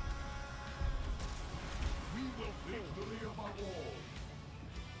 Same.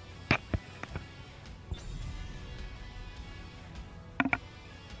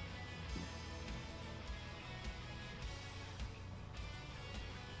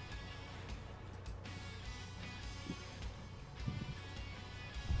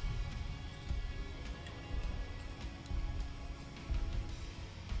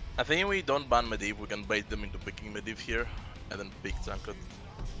 I think we don't ban Medivh, we can bait them into picking Medivh here, and then pick Tankred.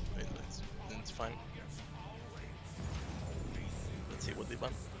 It's fine. Let's see what they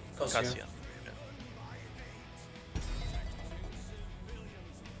ban. Cassia. Cassia.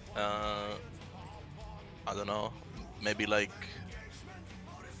 Yeah. I don't know. Maybe like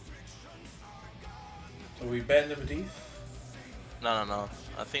So we ban the Medivh? no.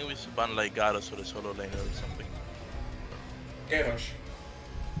 I think we should ban like Garrus or a solo laner or something. Garrosh.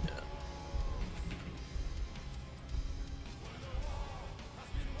 Yeah.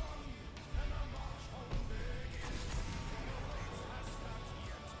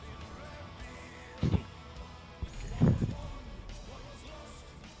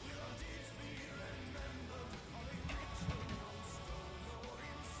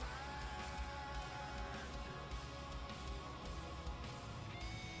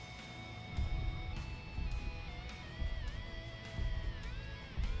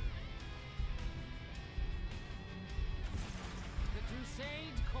 The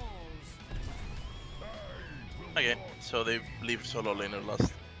crusade calls. Okay, so they leave solo laner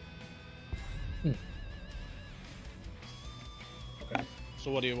last. Okay.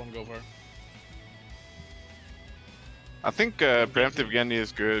 So what do you want to go for? I think preemptive Genji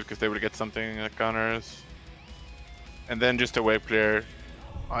is good because they will get something that counters. And then just a wave clear.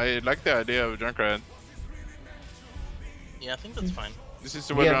 I like the idea of Junkrat. Yeah, I think that's fine. This is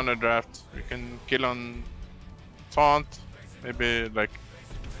a well-rounded draft. We can kill on taunt, maybe like,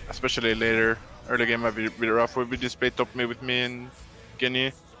 especially later. Early game might be really rough. We just play top mid with me and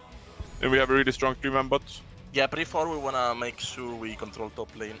Genji. Then we have a really strong 3-man bot. Yeah, pre-4 we wanna make sure we control top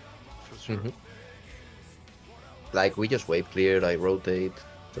lane for sure. Mhm. Like we just wave clear, I rotate.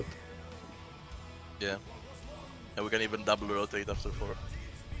 But Yeah. And we can even double rotate after 4.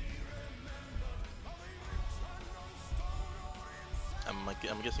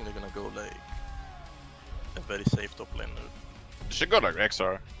 I'm guessing they're gonna go like a very safe top laner. They should go like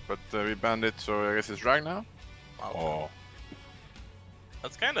XR, but we banned it, so I guess it's drag now. Wow. Oh.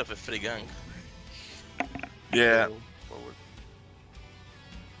 That's kind of a free gank. Yeah, Go forward.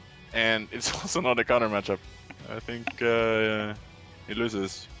 and it's also not a counter matchup. I think he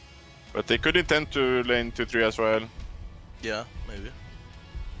loses. But they could intend to lane 2-3 as well. Yeah, maybe.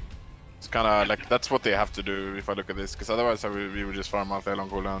 It's kind of like, that's what they have to do if I look at this, because otherwise we would just farm out their long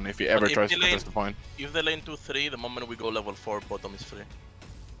cooldown if he ever if tries they to lane- contest the point. If they lane 2-3, the moment we go level 4, bottom is free.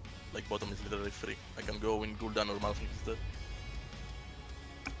 Like bottom is literally free. I can go in Gul'dan or Malphite instead.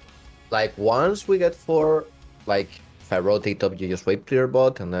 like once we get 4, like if I rotate up, you just wave clear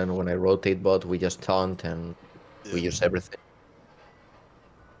bot, and then when I rotate bot, we just taunt and we Yeah. use everything.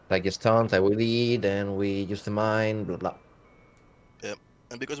 Like just taunt, I will lead, and we use the mine, blah blah.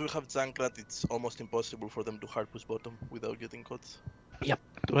 And because we have Zankrat, it's almost impossible for them to hard push bottom without getting caught.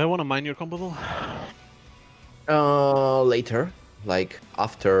 Do I want to mine your combo though? Later, like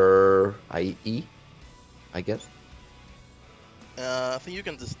after IE, I guess. I think you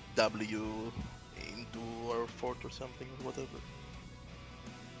can just W into our fort or something, whatever.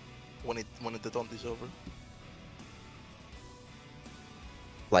 When the taunt is over.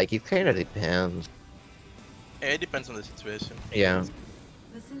 Like it kind of depends. Yeah, it depends on the situation. Yeah,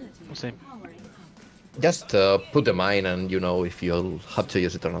 We'll see. just put the mine, and you know if you'll have to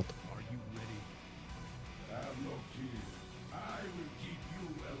use it or not. Are you ready? Have no fear. I will keep you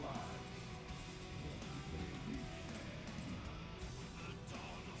alive.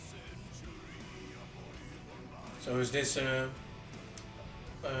 So is this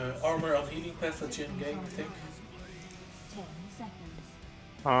armor on healing path that you game, I think, 10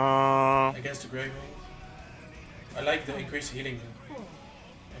 seconds. against the Grey Wing? I like the increased healing on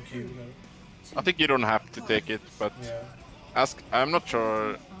Q though. I think you don't have to take it, but Yeah. I'm not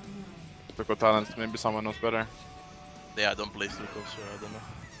sure to go talent, maybe someone knows better. Yeah, I don't play Suko, so I don't know.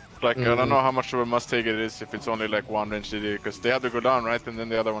 Like, I don't know how much of a must take it is if it's only like one range DD, because they have to go down, right? And then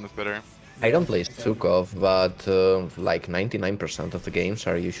the other one is better. I don't play Stukov, but like 99% of the games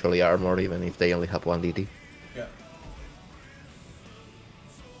are usually armored, even if they only have one DD. Yeah.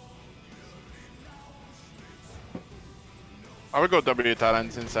 I will go W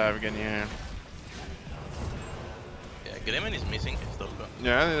talent since I have Genji here. Yeah, Gremen is missing his top.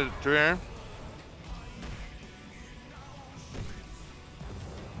 Yeah, 2 here.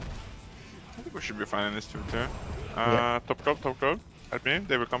 I think we should be fine in this too. Yeah. Top code. Help me,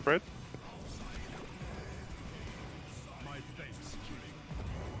 they will come for it. My thanks.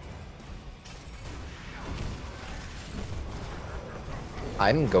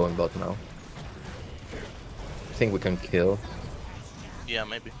 I'm going bot now. I think we can kill Yeah,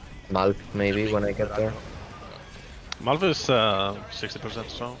 maybe. Malf maybe when I get there. Malva is 60%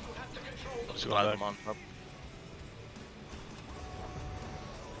 strong. Let's go Drive back. him on top.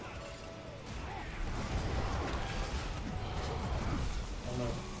 Oh no.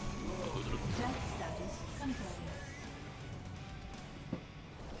 Jet status confirmed.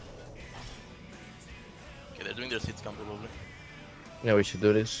 Okay, they're doing their seeds camp probably. Yeah, we should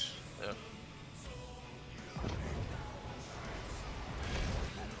do this. Yeah.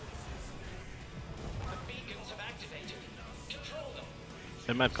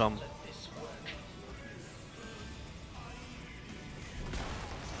 They might come.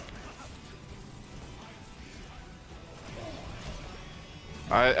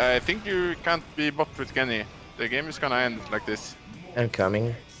 I think you can't be bot with Genji. The game is gonna end like this. I'm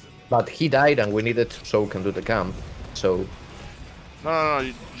coming. But he died and we needed so can do the camp. So No,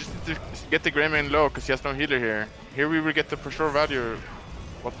 you just need to get the Greymane low, because he has no healer here. Here we will get the for sure value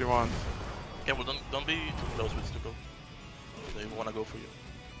what we want. Okay, well don't be too close with Stuko. They wanna go for you.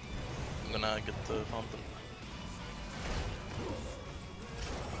 I'm gonna get the fountain.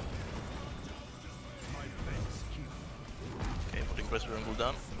 Okay, putting pressure on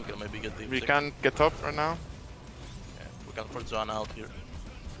Gul'dan. We can maybe get the We second. can't get top right now. Yeah, we can force Joanna out here.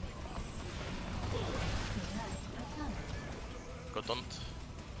 but don't.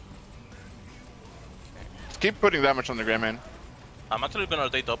 Just keep putting damage on the Greyman. I'm actually gonna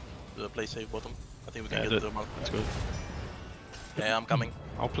rotate up, play safe bottom. I think we can Yeah, get the Mal. that's good. Yeah, I'm coming.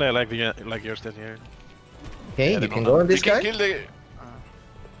 I'll play like you're still here. Okay, Yeah, they you can don't go know. on this You can guy. kill the...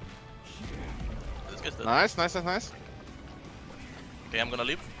 This guy's dead. Nice, nice, nice, nice. Okay, I'm gonna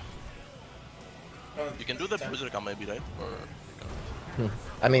leave. Oh, You can do the bruiser cam maybe, right? Or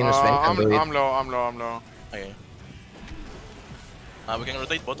I mean, Sven can I'm do it. low, I'm low, I'm low. okay. We can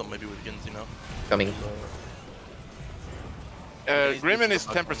rotate bottom maybe with Kins, you know. Coming. Greyman is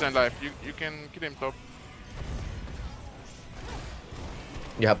 10% life. You can kill him top.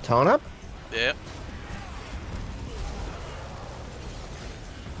 You have Tone up? Yeah.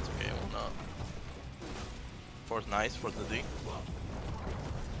 It's okay, well, no. Force nice for the D.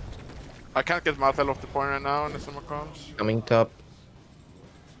 I can't get Martel off the point right now unless someone comes. Coming top.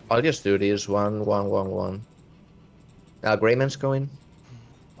 I'll just do this. 1, 1, 1, 1. Greyman's going.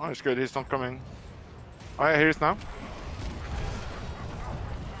 Oh, it's good, he's not coming. Oh yeah, here he is now.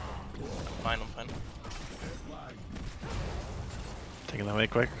 Fine, I'm fine. Taking away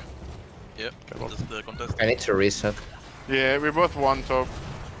quick. Yeah, Okay, well. just the contest. I need to reset. Yeah, we both won top.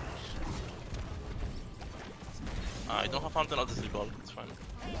 I don't have fountain, I'll just recall. It's fine.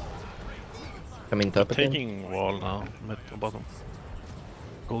 Coming top again. Taking wall now, mid to bottom.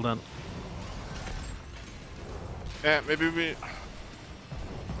 Golden. Yeah, maybe we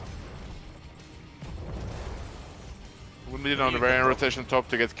need on the very rotation top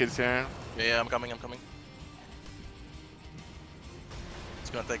to get kills here. Yeah, I'm coming, I'm coming. It's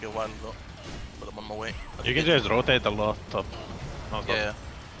gonna take a while though, but I'm on my way. I You think can just rotate a lot top. No, Yeah, yeah.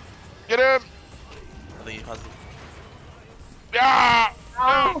 Get him! I think he has it. Yeah!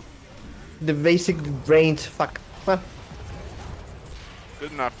 No! The basic drained. Fuck. Well,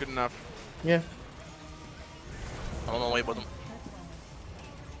 Good enough, good enough. yeah. I'm on my way bottom.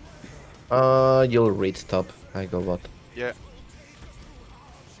 You'll read top. I go bot. Yeah.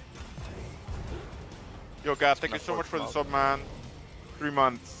 Yo, guys, thank you so much for the sub, man. 3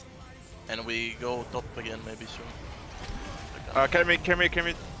 months. And we go top again maybe soon. Can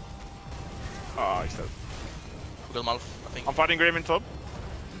we? Oh, he's dead. We got Malf, I think. I'm fighting Greyman top.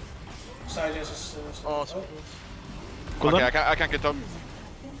 Silence is still. Oh, so Okay, I can't get top.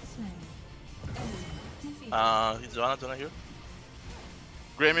 is Joanna here?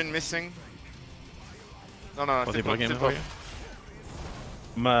 Greyman missing. No, Was he still blocking top, for still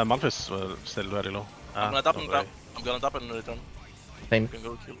you? Malf is still very low. I'm gonna tap and don't grab. worry. I'm gonna tap and return. Same. You can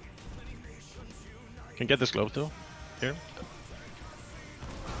go kill. Can get this glove too. Here.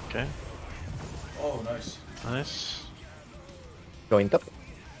 Okay, Oh, nice. nice. Going top.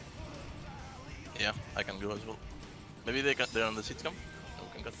 Yeah, I can go as well. Maybe they're on the seats cam.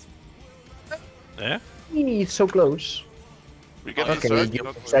 We can get. Yeah. It's so close. We get Okay, insert, you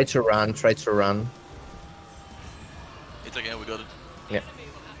not- try to run. Try to run. It's again, we got it. Yeah.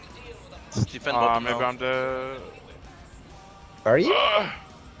 Defend bottom maybe now. I'm the... Are you? I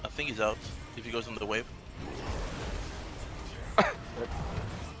think he's out. If he goes on the wave.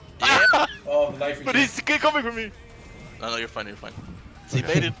 Yeah. Oh, the life But regen. he's coming for me! No, you're fine, you're fine. See,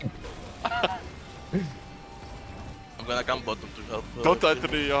 baited. I'm gonna come bottom to help. Don't die to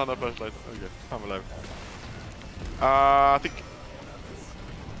the Johanna flashlight. Okay, I'm alive. I think...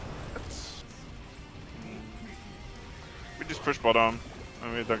 We just push bottom,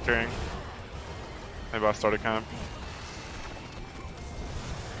 and we're doctoring. Maybe I'll start a camp.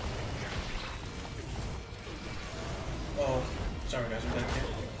 Oh, sorry guys, I'm dead again.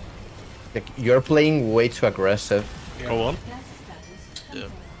 Like, you're playing way too aggressive. Yeah. Go on.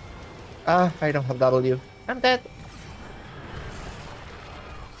 Yeah. I don't have W. I'm dead.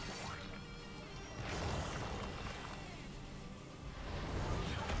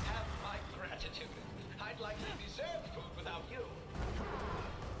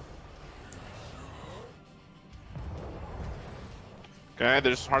 Okay,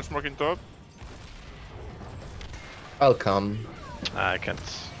 there's hard smoking top. I'll come. I can't.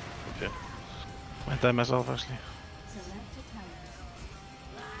 Okay. Might die myself actually.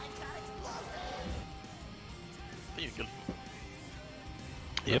 I think you killed him.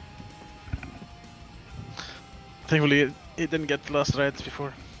 Yep. Thankfully, he didn't get the last raids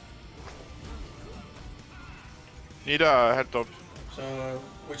before. Need a head top. So,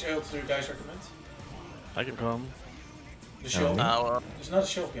 which ult do you guys recommend? I can come. The shield? Now, It's not a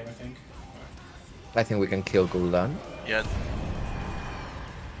shield game, I think. I think we can kill Gul'dan. yeah.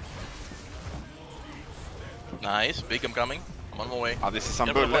 Nice, big, I'm coming. I'm on my way. Ah, this is some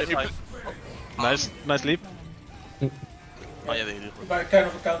Yeah, bull. but Let me like- Nice leap. Oh yeah, they do. But kind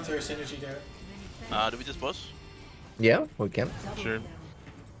of a counter synergy there. Do we just pause? Yeah, we can. Sure.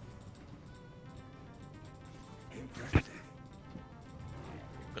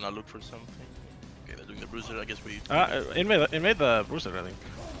 Gonna look for something. Okay, they're doing the bruiser. I guess we. Invade the Bruiser, I think.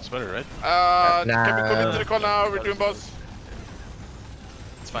 It's better, right? Can we come Nah. into the call now? We're doing boss.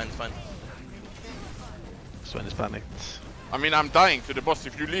 It's fine. It's fine. Sven is panicked. I mean, I'm dying to the boss.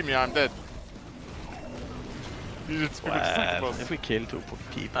 If you leave me, I'm dead. You just people to the Well, boss. if we kill two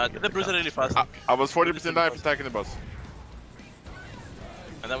people... The bruiser really fast. I was 40% life attacking the boss.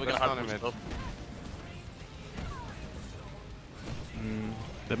 And then we're gonna That's hard not push a top.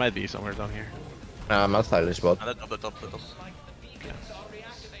 There might be somewhere down here. I'm outside this bot. And then the top.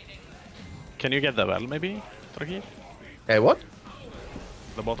 Can you get the well, maybe, Traki? Hey, what?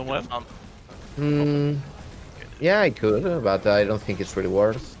 The bottom well? Hmm. Yeah, I could, but I don't think it's really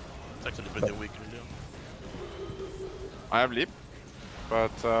worth. It's actually pretty weak, really. I have leap.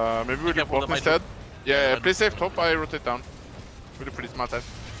 But maybe we'll do careful, bot that might instead. Yeah, Yeah, but- play safe top, I rotate down. We'll do pretty smart guys.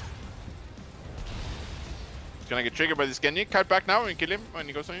 Gonna get triggered by this Genji. Kite back now and kill him when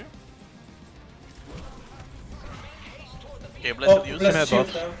he goes on you. Okay, blessed Oh, use. bless Head shield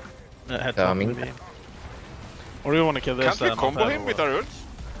bot. now. Head Coming. maybe. Or do you want to kill this? Can't we combo Malphite him or with what? our ults?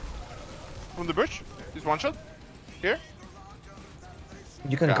 From the bush? He's one shot. Here.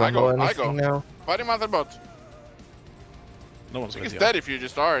 You can Yeah, I combo go, I anything go. now. Fight him out the bot. No one's He's with you. dead if you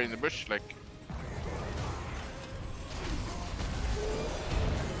just are in the bush, like.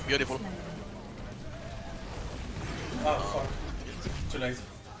 Beautiful. Oh fuck. Too late.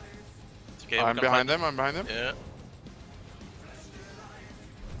 It's okay, I'm we can behind fight. them, I'm behind them. Yeah.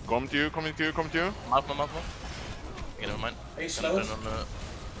 Come to you, coming to you, come to you. Mouth. Okay, never mind. He's Gonna slowed. turn on,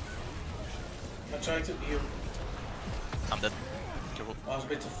 I'm trying to heal. I'm dead. Careful. I was a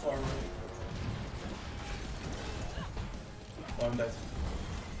bit too far away. Oh, I'm dead.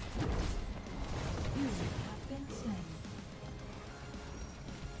 Been slain.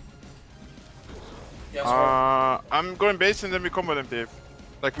 Yeah, sorry. I'm going base and then we combo them, Dave.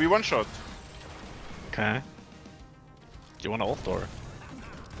 Like we one shot. Okay. Do you want to ult or?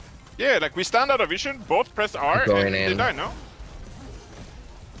 Yeah, like we stand out of vision, both press R Going and they in. die, no?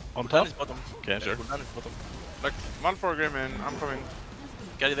 On Down top? is bottom. Okay, sure. Down is bottom. Like Malfoy Grim and I'm coming.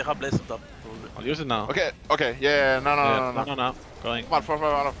 Carry the hub bless on top. Probably. I'll use it now. Okay, yeah, no. Yeah, no. Going. Malfoy,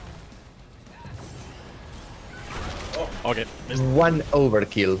 Malfoy. Okay. Missed. One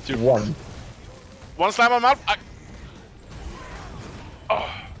overkill. One. One slam on Malfoy.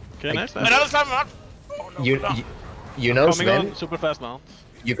 Okay, nice. Another slam on Malfoy. You know, Coming Sven, on, super fast mount.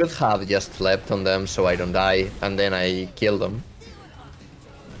 you could have just slept on them so I don't die, and then I kill them.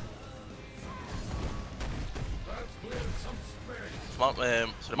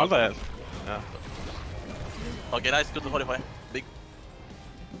 Sorry, Malphite. Yeah. Okay, nice. Good to modify. Big.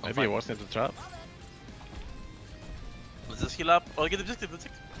 Maybe it was in the trap. Let's just heal up. Oh, get the objective. That's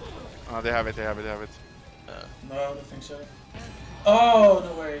it. Oh, they have it. No, I don't think so. Oh,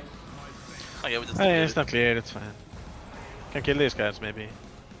 no way. Okay, we just. Hey, it's not clear, it's fine. Can kill these guys, maybe.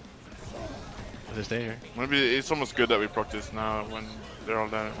 If they stay here. Maybe it's almost good that we practice now when they're all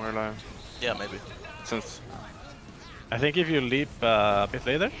dead and we're alive. Yeah, maybe. Since I think if you leap a bit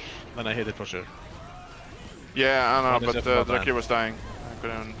later, then I hit it for sure. yeah, I What know, is but it about Draki that? was dying. I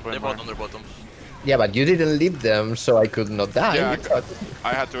couldn't They're win more. bottom. Yeah, but you didn't leave them, so I could not die. Yeah, But-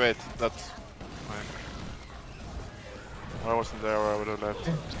 I had to wait. That's fine. I wasn't there, or I would have left.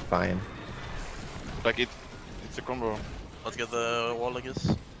 Fine. Like it's a combo. Let's get the wall, I guess.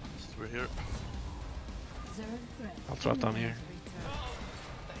 Since we're here. Zerg threat. I'll drop down here.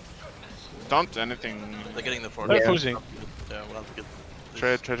 Don't anything. They're getting the fort. They're Yeah. pushing. Yeah, we'll have to get.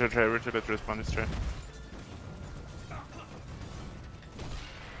 this. Trade. We're too late to respond. It's trade.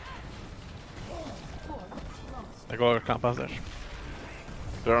 I go camp out there.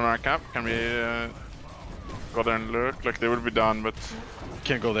 They're on our camp. Can we go there and lurk? Like they will be done, but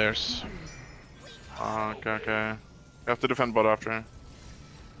Can't go theirs. okay. We have to defend bot after.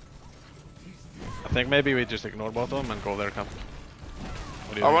 I think maybe we just ignore bottom and go their camp.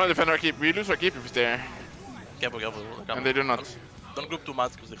 What do you I think? want to defend our keep. We lose our keep if we stay here. Careful. And they do not. Don't group too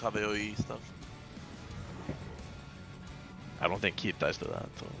much because they have AoE stuff. I don't think Keep dies to that.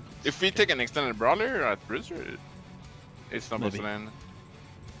 So. If we take an extended brawler at Bruiser, it's not Maybe. possible.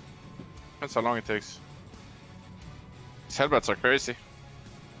 Depends how long it takes. These headbutts are crazy.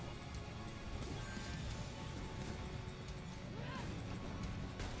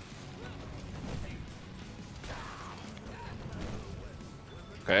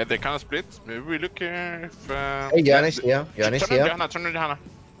 Okay, they kind of split. Maybe we look here if... Hey, Johan is here. Johan is Turn on here. Johanna, turn on Johanna.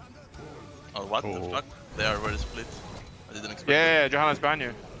 Oh, what the Oh. fuck? They are very split. I didn't expect it. Yeah, Johanna's behind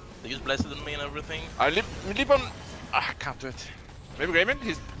you. They use Blessed on me and everything. I leap on... I can't do it. Maybe Raymond?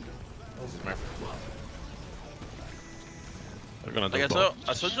 He's... They're gonna do Like both.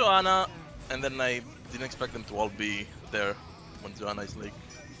 I saw Joanna, and then I didn't expect them to all be there when Joanna is like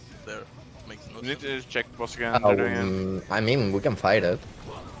there. Makes no We need sense. to check boss again. They're doing it. I mean, we can fight it.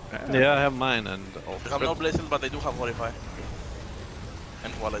 Yeah, I have mine and They have no blazes, but they do have Horrify.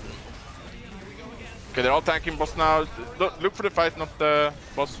 And Twilight. Okay, they're all tanking boss now. Look for the fight, not the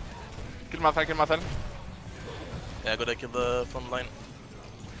boss. Kill Mathel, kill Mathel. Yeah, gotta kill the front line.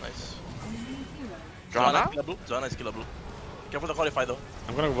 Nice. Johanna? is killable. Johanna is killable. Careful the Horrify though.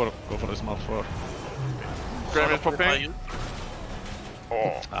 I'm gonna go for this mouth for. Graham is Horrify popping. you.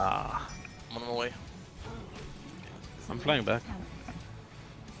 Oh. Ah, I'm on my way. I'm flying back.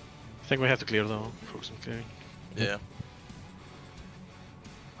 I think we have to clear though. Focus on clearing. Yeah.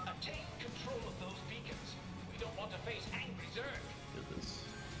 Obtain control of those beacons. We don't want to face angry Zerg. Kill this.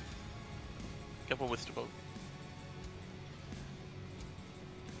 Careful with Stubo.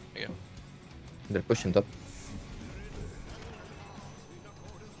 Yeah. They're pushing top.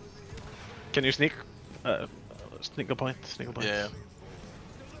 Can you sneak? Sneak a point. Sneak a point. Yeah.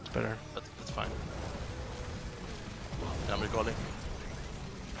 It's better. That's fine. Yeah, I'm recalling.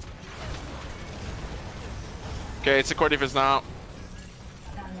 Okay, it's a core defense now.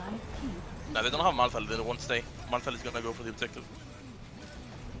 Nah, they don't have Malthal, they won't stay. Malthal is gonna go for the objective.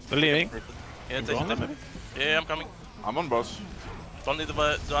 They're leaving. Yeah, You take go on it. them, maybe? Yeah, I'm coming. I'm on boss. Don't need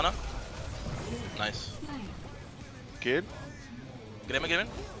the Joanna. Nice. Kid. Get him.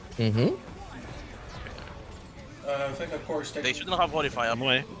 Mm-hmm. I think a core stick. They shouldn't have Horrify up. I'm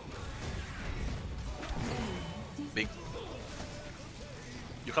away. Big.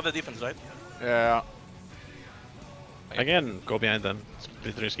 You have the defense, right? Yeah. Again, go behind them. It's a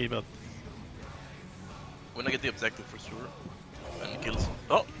bit risky, but We're gonna get the objective for sure. And kills.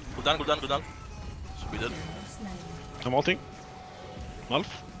 Oh! Go down. Should be dead. I'm ulting. Malf.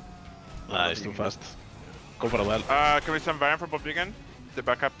 Nah, he's too fast. Go for a well. Can we send Baron for Bob again? The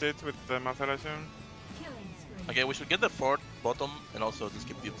back update with Mathel, I assume? Okay, we should get the fort bottom and also just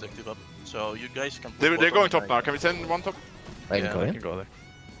keep the objective up. So you guys can. They're bottom going and top I- now. Can we send one top? I can Yeah, go We in. can go there.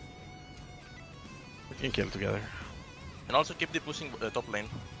 We can kill together. And also keep the pushing top lane.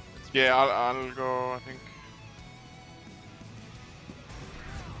 Yeah, I'll go. I think.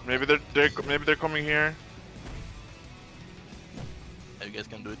 Maybe they're coming here. Yeah, you guys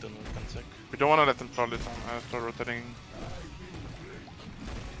can do it and we can check. We don't want to let them start this time. Start rotating.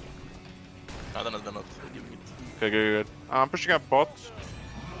 No, they're not giving it. Okay, good. I'm pushing up bot.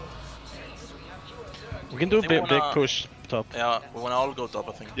 We can do a They big wanna- push top. Yeah, we wanna all go top,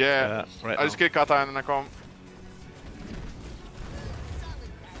 I think. Yeah. Right I just now. kill Kata and then I come.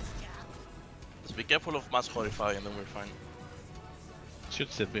 Just be careful of mass Horrify and then we're fine.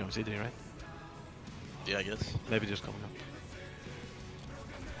 Should still be on CD, right? Yeah, I guess. Maybe just coming up.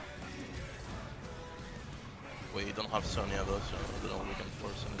 We don't have Sonya though, so I don't know if we can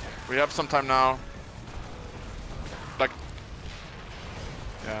force anything. We have some time now. Like.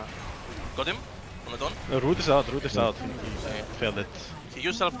 Yeah. Got him? On the dawn? Root is out, Root is out. Okay. He failed it. He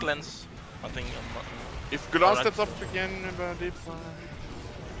used self cleanse. I think If Gulan Alright. steps up again, deep.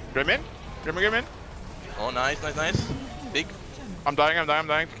 Grayman? Grayman? Oh, nice. Big. I'm dying.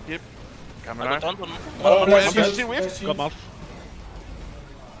 Keep. I Camera. got taunt on. Oh, Oh, bless yeah, you, shield whip. bless you. Got Malf.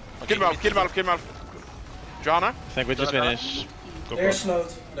 Okay, Kill Malf. Johanna? I think we just finish. Go They're for it.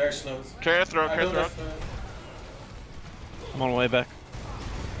 slowed. They're slowed. Carry throw. I don't have. I'm on my way back.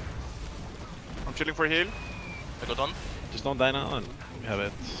 I'm chilling for heal. I got on. Just don't die now and we have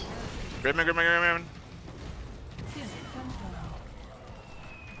it. Grayman.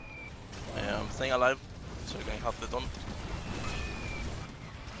 Yeah, I'm staying alive. So you're going to have the taunt.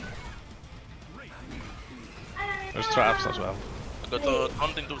 There's traps as well. I got the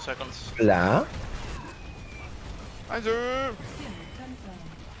taunt in 2 seconds. La. Aizu!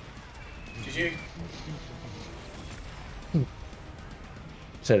 GG.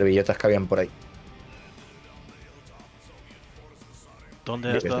 Servilletas que habían por ahí.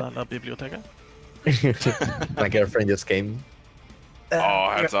 ¿Dónde está la biblioteca? My girlfriend just came.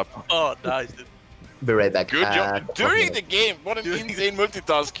 Oh, heads up. Oh, nice, dude. Be right back. Good job. During the game, what an insane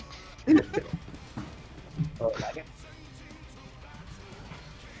multitask.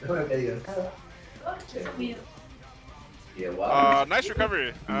 Nice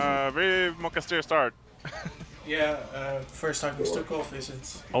recovery. Very Mocasteer start. Yeah, first time we took off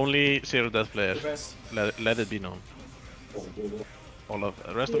isn't Only 0 death player. the best. Let it be known. All of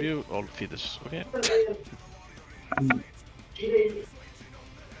the rest of you, all feeders, okay?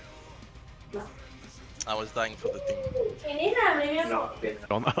 I was dying for the team.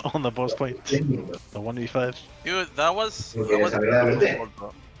 On the boss point. The 1v5. Dude, that was ¿No quieres saber la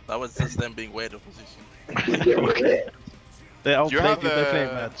verdad? that was just them being way out of position. They You have outplayed you by playing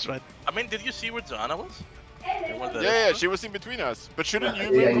the- mats, right? I mean, did you see where Joanna was? They were the- Yeah, she was in between us. But shouldn't you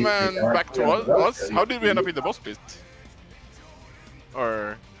move command back to us? How did we end up in the boss pit?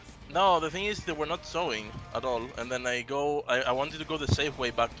 Or No, the thing is they were not showing at all, and then I wanted to go the safe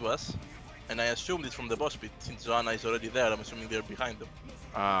way back to us, and I assumed it's from the boss pit. Since Joanna is already there, I'm assuming they're behind them.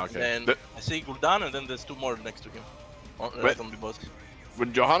 okay. And then I see Gul'dan, and then there's two more next to him, Wait. from the boss.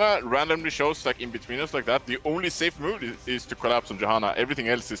 When Johanna randomly shows like in between us like that, the only safe move is to collapse on Johanna. Everything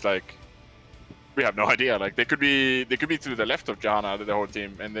else is like we have no idea. Like they could be to the left of Johanna, the whole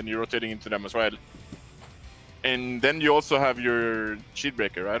team, and then you're rotating into them as well. And then you also have your shield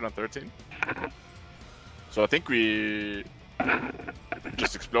breaker, right, on 13. So I think we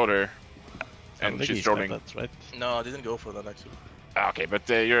just explode her, and Sounds like she's he's trolling. That's right. No, I didn't go for that actually. Okay, but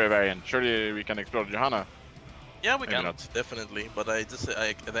you're a variant. Surely we can explode Johanna. Yeah, we Maybe can, not. definitely. But I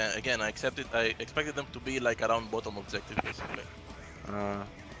expected them to be like around bottom objective basically.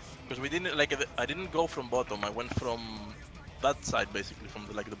 Because we didn't I didn't go from bottom. I went from that side basically, from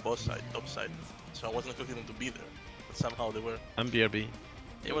the boss side, top side. So I wasn't expecting them to be there, but somehow they were. I'm BRB.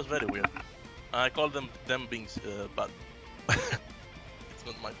 It was very weird. I call them being bad. It's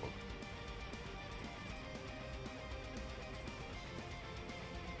not my fault.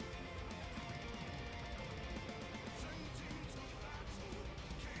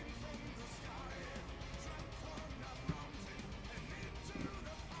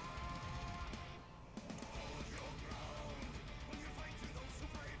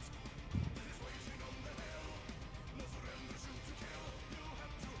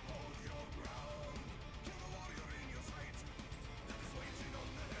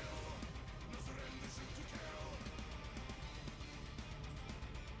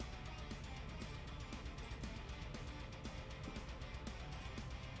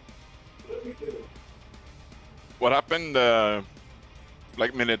 What happened?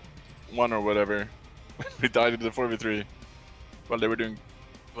 Like minute 1 or whatever, we died in the 4v3 while they were doing.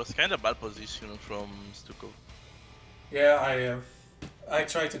 It was kind of bad position from Stuko. Yeah, I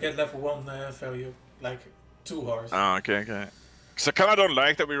tried to get level 1 value, like, too hard. Oh, okay. So I kind of don't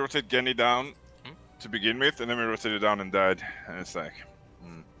like that we rotate Genny down to begin with, and then we rotated down and died. And it's like,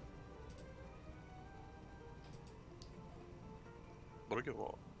 Borge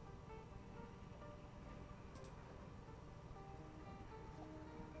var...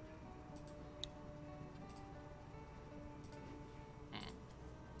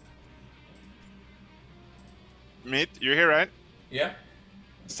 Meet, you're here, right? Yeah?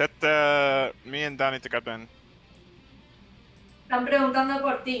 Set me and Danny to captain. Están preguntando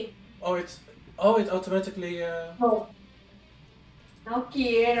por ti. Oh, it automatically No. No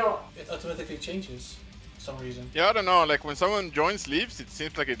quiero. it automatically changes for some reason. Yeah, I don't know. Like when someone joins, leaves, it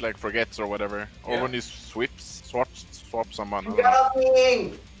seems like it like forgets or whatever. Or Yeah. when you swap someone. I don't know.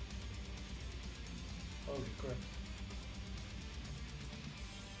 Coming! Holy crap.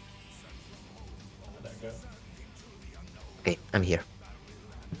 There you go. Okay, I'm here.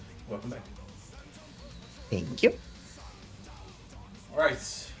 Welcome back. Thank you.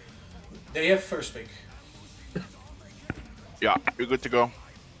 Alright. They have first pick. Yeah, you're good to go.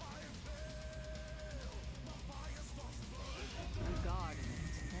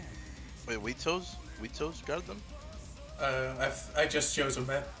 Wait, we chose Garden? I just chose a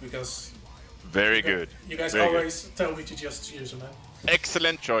map because Very good. you guys Very good. always tell me to just choose a map.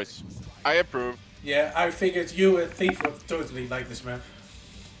 Excellent choice. I approve. Yeah, I figured you and Thief would totally like this map.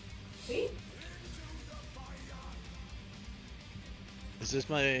 This is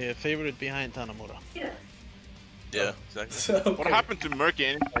my favorite behind Tanamura. Yeah, exactly. So, What okay. happened to Murky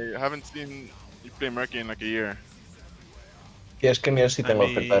anyway? I haven't seen you play Murky in like a year. ¿Quieres que mire si tengo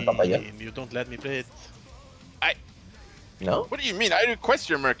oferta de papaya? You don't let me play it. ¿No? What do you mean? I request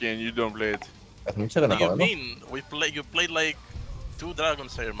your Murky and you don't play it. Hace mucho que no What do you juego. mean? You played like 2 Dragon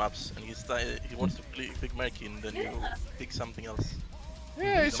Slayer maps, and he wants to pick Merky, and then you pick something else.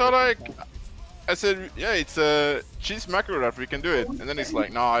 Yeah, it's all like... I said, yeah, it's a cheese macro ref, we can do it. And then he's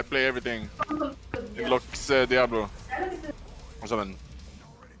like, no, I play everything. It looks Diablo. Or something.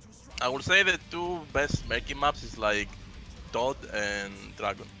 I would say the 2 best Merky maps is like Todd and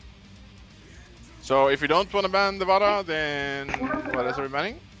Dragon. So if you don't want to ban the Vara, then what else are we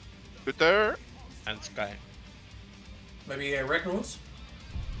banning? Uther? And Sky. Maybe Ragnaros?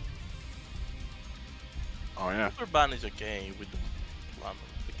 Oh yeah. Super ban is okay with the one.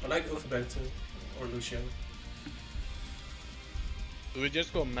 I like Ulfbed too. Or Lucio. Do we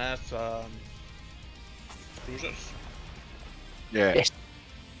just go mass Cruisers. Yeah. Yes.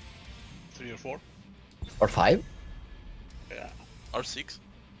 3 or 4. Or 5? Yeah. Or 6.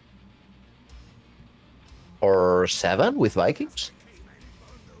 Or 7 with Vikings?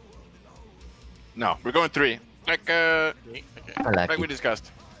 No, we're going 3. Like Okay. I like like we it.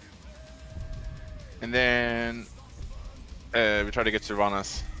 discussed. And then we try to get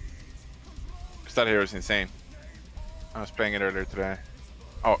Sylvanas. Because that hero is insane. I was playing it earlier today.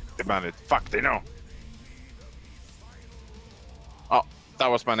 Oh, they banned it. Fuck, they know. Oh, that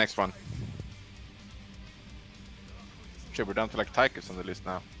was my next one. Shit, we're down to like Tychus on the list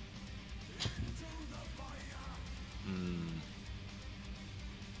now.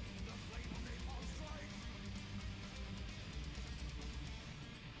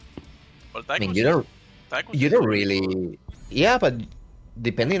 Well, I mean, Tychus you is don't really really... Yeah, but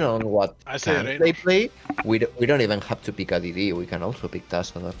depending on what I say camp Raynor. they play, we don't even have to pick a DD. We can also pick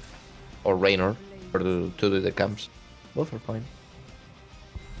Tassadar or Raynor to do the camps. Both are fine.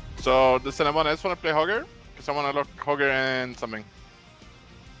 So, does anyone else want to play Hogger? Because I want to lock Hogger and something.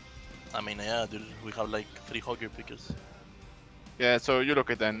 I mean, yeah, dude, we have like 3 Hogger pickers. Yeah, so you look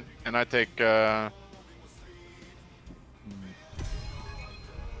it then, and I take.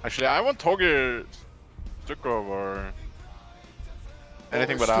 Actually, I want Hogger, Stukov, or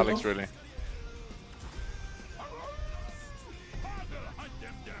anything but Stukov? Alex, really.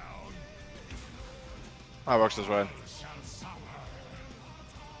 That works as well.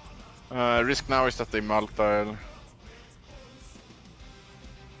 Risk now is that they multi.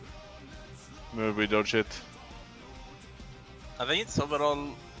 Move, we dodge it. I think it's overall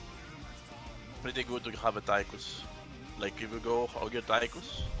pretty good to have a Tychus. Like if you go Hogger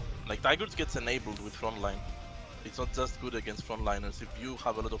Tychus, like Tychus gets enabled with frontline. It's not just good against frontliners. If you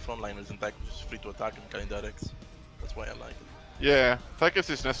have a lot of frontliners, then Tychus is free to attack and kind of directs. That's why I like it. Yeah, Tychus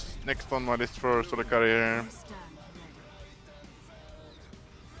is next on my list for solo career.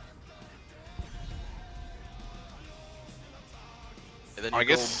 And then you I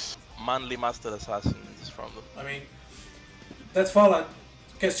go guess. Manly Master Assassin just from them. I mean, that Vala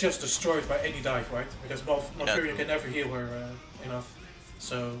gets just destroyed by any dive, right? Because Malfurion true. can never heal her enough.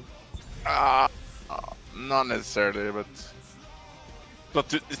 So, Not necessarily, but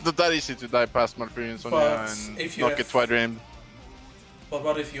it's not that easy to die past Malfurion Sonya But and if you not have- get twice dreamed. but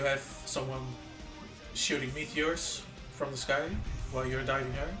what if you have someone shooting meteors from the sky while you're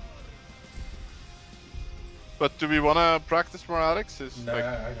diving her? But do we wanna practice more, Alex? Is Nah, like,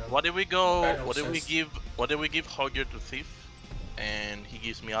 I know. What if we go? I know What if we sense. give? What if we give Hogger to Thief, and he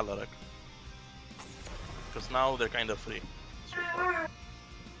gives me Alarak? Because now they're kind of free. So far.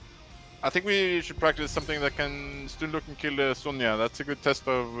 I think we should practice something that can still look and kill Sonya. That's a good test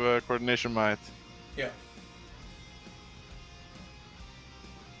of coordination might. Yeah.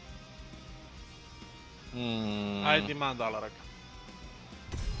 I demand Alarak.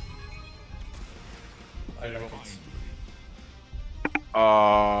 I like it.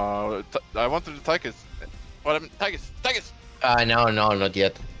 I wanted to Tychus. What happened? Tychus! No, not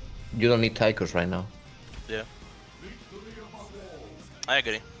yet. You don't need Tychus right now. Yeah. I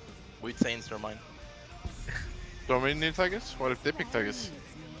agree. With Saints are mine. Don't we need Tychus? What if they pick Tychus?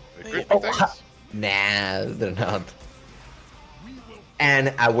 They could Yeah. pick Tychus. Nah, they're not.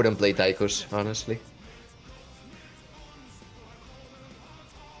 And I wouldn't play Tychus, honestly.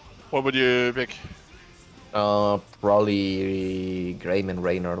 What would you pick? Probably Greyman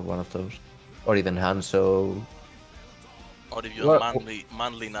Raynor, one of those. Or even Hanzo. Or if you're Well-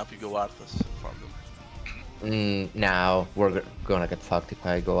 manly enough, you go Arthas from them. Now we're gonna get fucked if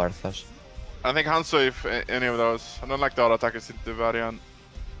I go Arthas. I think Hanzo if any of those. I don't like the auto attackers in the variant.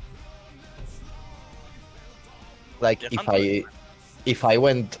 Like Yeah, if I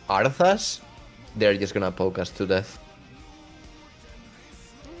went Arthas, they're just gonna poke us to death.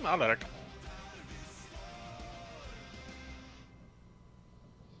 Alarak.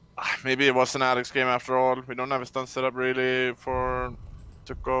 Maybe it was an Alex game after all. We don't have a stun setup really for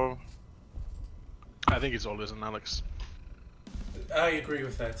Tukov. I think it's always an Alex. I agree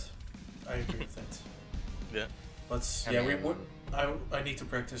with that. I agree with that. Yeah. But I yeah, mean- I need to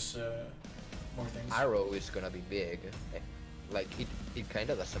practice more things. Arrow is gonna be big. Like it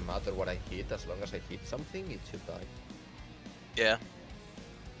kinda doesn't matter what I hit, as long as I hit something, it should die. Yeah.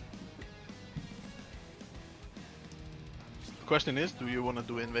 The question is, do you want to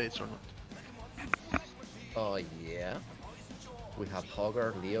do invades or not? Oh yeah. We have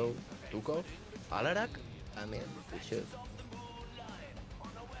Hogger, Leo, Tukov, Alarak. I mean, we should.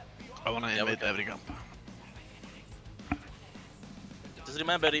 I want to Yeah, we invade can. every camp. Just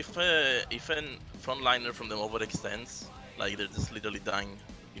remember, if a frontliner from them overextends, like they're just literally dying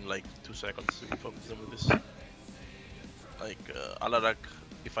in like 2 seconds. We can focus them with this. Like Alarak,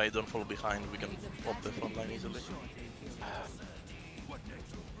 if I don't fall behind, we can pop the front line easily.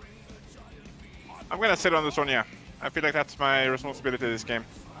 I'm gonna sit on the Sonya. I feel like that's my responsibility this game.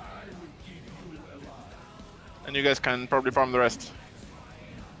 And you guys can probably farm the rest.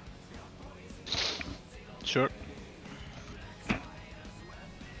 Sure. The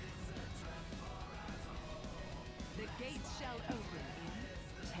gates shall open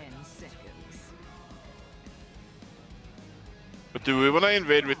in 10 seconds. But do we wanna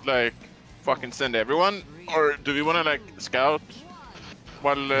invade with like fucking send everyone? Or do we wanna like scout?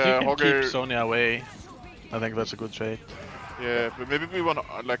 While You can Hogger... keep Sonya away. I think that's a good trade. Yeah, but maybe we want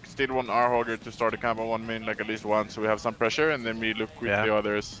like still want our Hogger to start the camp on one main like at least once, so we have some pressure, and then we look with the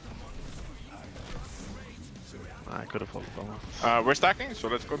others. I could have followed that. We're stacking, so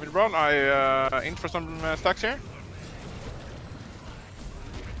let's go mid brawl. I in for some stacks here.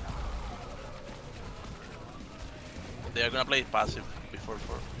 They are gonna play passive before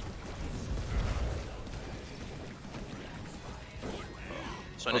 4.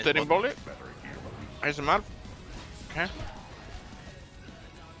 Sonya is Rotating bot. volley. Here's a map. Okay.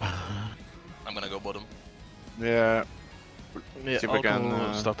 I'm gonna go bottom. Yeah. Yeah, See if we can,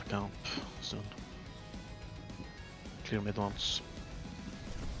 I'll start the camp soon. Clear mid once.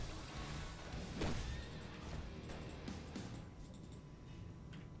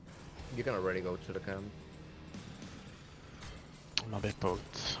 You can already go to the camp. I'm a bit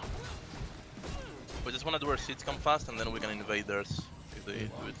poked. We just wanna do our seeds come fast and then we can invade theirs if they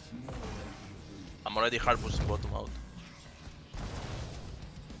do it. I'm already hard pushing bottom out.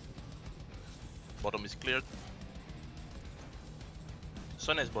 Bottom is cleared.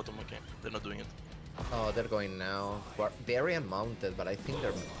 Sonya is bottom, okay. They're not doing it. Oh, they're going now. Very unmounted, but I think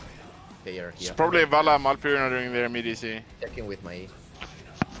they are It's here. probably Vala Malpurina doing their mid EC. Checking with my E.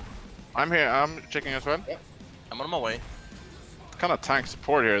 I'm here, I'm checking as well. I'm on my way. Kinda tank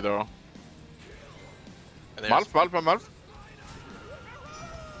support here though. And there's- Malf.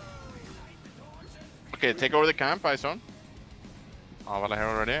 Okay, take over the camp, Ison. Oh, Vala here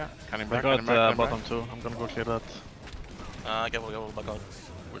already. Can he I back? got bottom too. I'm gonna go clear that. Careful, back out.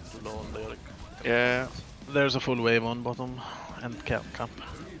 We're too low on Leoric. Yeah. There's a full wave on bottom and camp.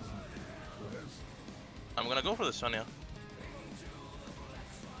 I'm gonna go for the Sonya.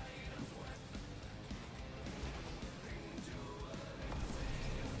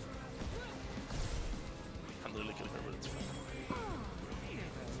 Can't really kill her, but it's fine.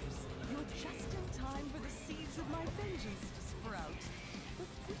 You're just in time for the seeds of my vengeance to sprout. But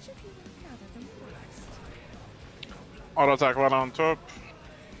which of you will gather them first? Auto attack Vala on top.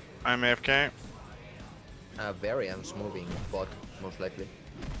 I'm AFK. Variant's moving bot, most likely.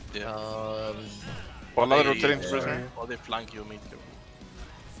 Yeah. Vala They, rotating to prisoner. or they flank you, mid.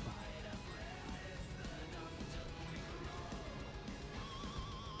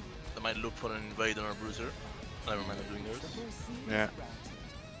 They might look for an invader or bruiser. Never mind, I'm doing theirs. Yeah.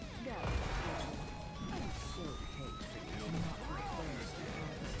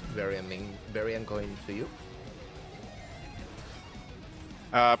 Variant going to you.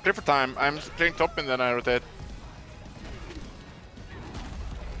 Play for time. I'm playing top and then I rotate.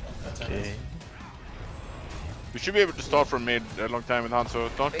 Okay. We should be able to start from mid a long time with Hanzo.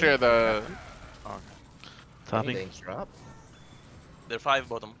 Don't clear the... Oh, Tapping. They interrupt. They're 5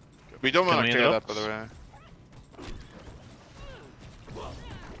 bottom. we don't Can want we to clear interrupt? that, by the way.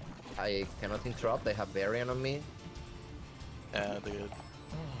 I cannot interrupt. They have Variant on me. Yeah, they good.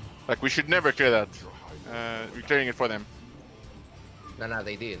 Like, we should never clear that. We're clearing it for them. No,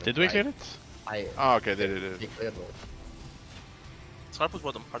 they did. Did we clear it? Oh, okay, they did They it. cleared it. It's hard push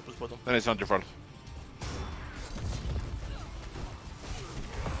bottom, hard push bottom. Then it's not your fault.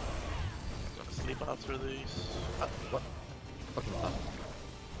 Gonna sleep after this. What? Fucking hell.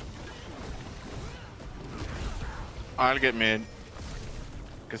 I'll get mid.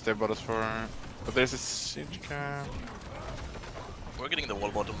 Because they bought us for... But there's a siege camp. We're getting the wall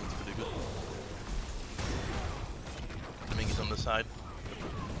bottom, it's pretty good. The Ming is on the side.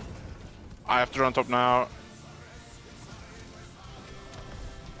 I have to run top now.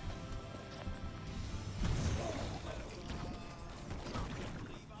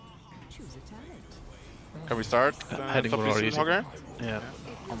 Choose a talent. Can we start? Heading top for our east easy. Hogger? Yeah,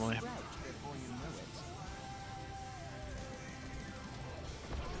 on my way.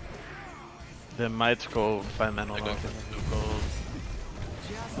 They might go 5 men on They're going our to go.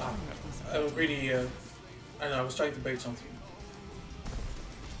 I really, I don't know, I was trying to bait something.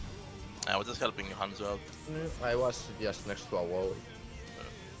 I was just helping Hanzo out. I was just next to a wall.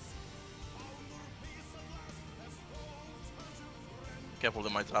 Careful,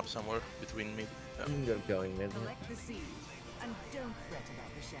 they might trap somewhere between me. Yeah. You're going mid. Collect the seed. And don't fret about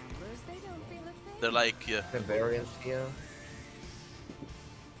the shamblers. They don't feel a thing. They're like, yeah. The variance here.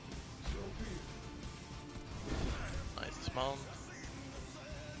 Nice dismount.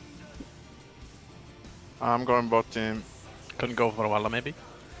 I'm going bot team. Couldn't go for a while, maybe.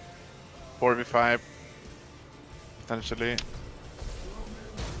 4v5. Potentially.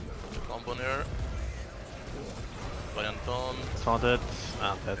 Combo near. Varianton. Taunted.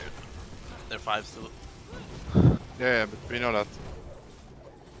 Ah, dead. They're 5 still. Yeah, but we know that.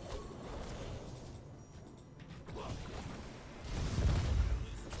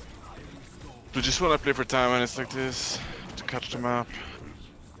 We just wanna play for time when it's like this, to catch the map.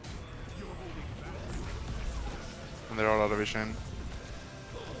 And they're all out of vision.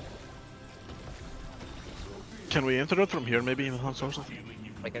 Can we interrupt from here, maybe, with Hans or something?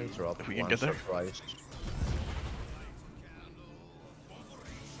 I can interrupt If we can one get there. surprise.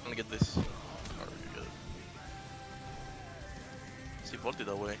 I'm gonna get this. See, bolted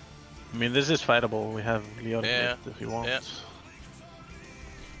away. I mean, this is fightable. We have Leon Yeah, if you want. yeah.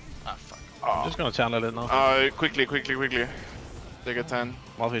 Ah, fuck. I'm just gonna channel it now. Quickly. Take a 10.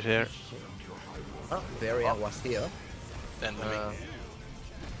 Malfish here. Oh, Varian was here. Then me. Okay,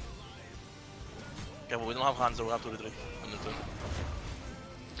 but we don't have hands, so we have to retreat. On the turn.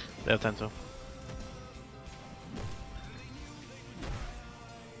 They have 10 too.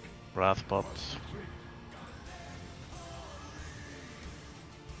 Wrath popped.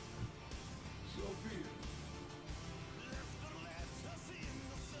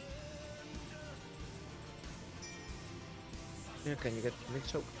 Yeah, can you get mid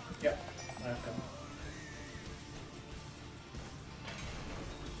soak? Yeah, I've come.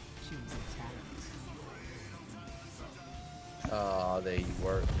 Choose a talent. Oh, they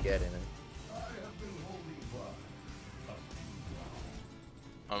were getting it.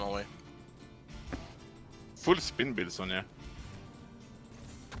 On my way. Full spin builds on you.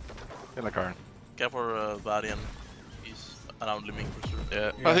 Kill a card. Careful, Varian. He's around Liming for sure.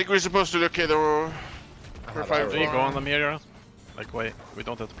 Yeah. I think we're supposed to look at the. I For have 5 arrow. Do you go on the mirror? Like, wait, we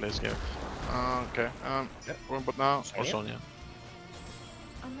don't have to play scared. Okay. Yeah, going bot now. Or Sonya.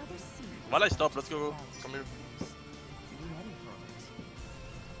 Another seed. While I stop, let's go. Come here. Be ready for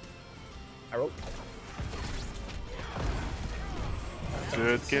it. Arrow.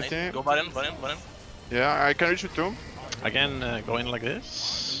 Good Nice. kitty. Go Varian. Yeah, I can reach with Tomb. Again, go in like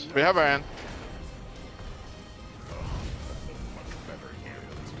this. We have Iron.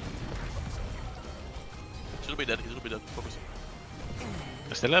 He'll be dead, Focus.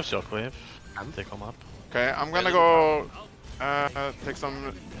 I still have Shockwave. They come up. Okay, I'm gonna go take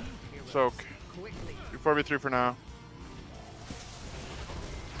some soak. Before we 3 for now.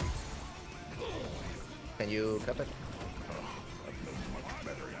 Can you cap it?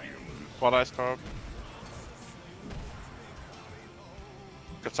 While I stop.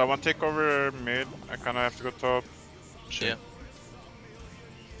 Could someone take over mid? I kinda have to go top. Yeah.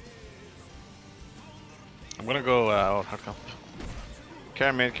 I'm gonna go hard camp.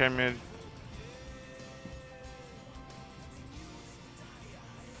 Carry mid.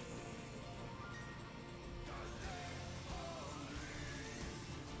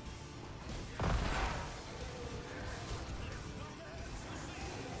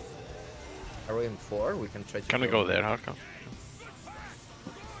 Arrow in 4, we can try to. Can we go there, hard camp?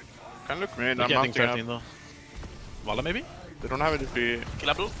 Can look mid, We're I'm getting mounting 13 up. though. Valla maybe? They don't have it if we... Kill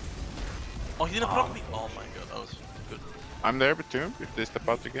a blue. Oh, he didn't proc me. Oh my god, that was good. I'm there with Tomb, if they step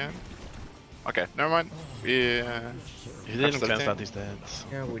out again. Okay, never mind. We... If he didn't That's the cleanse thing. that, he's dead.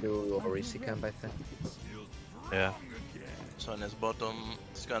 Yeah, we do our easy camp, I think. Yeah. Sonya's bottom.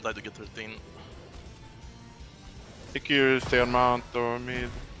 He's gonna try to get 13. think you stay on mount or mid.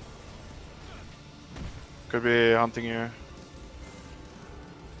 Could be hunting you.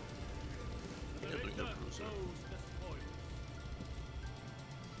 Yeah, doing that cruiser.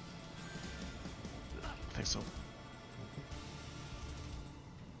 I think so.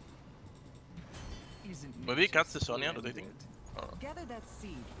 Maybe catch the Sonya, do you think? Gather that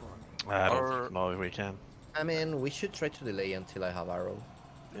seed for me. I Or- don't know if we can. I mean, we should try to delay until I have arrow.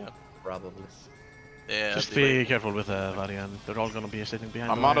 Yeah. Probably. Yeah, Just delay. be careful with Varian. They're all gonna be sitting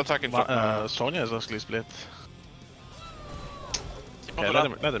behind. I'm the not line. attacking top now. Sonya is actually split. Keep Okay, on let the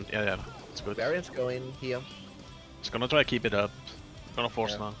him. Let him. Yeah, it's good. Variant's going here. Just gonna try to keep it up. Gonna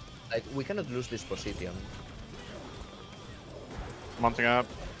force Yeah. now. Like, we cannot lose this position. Mounting up.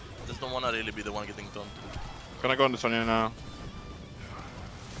 Just don't wanna really be the one getting done. Gonna go on the Sonya now.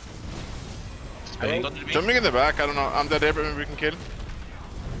 Bang. Don't be. Jumping in the back, I don't know. I'm dead here, but maybe we can kill.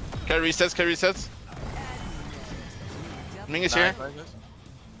 Carry resets. Ming is here. Nice.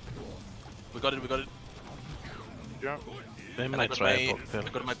 We got it. Yeah. They And I might got, try my, it. I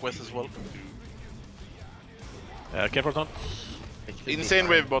got my quest as well. Careful, Tom. Insane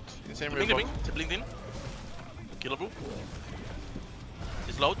wave bot. Insane wave bot. Living. It's blinked in. Killable.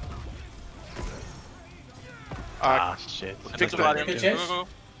 He's low. Ah, shit. Fix the that. Guardian. Good Go, chase. go, go.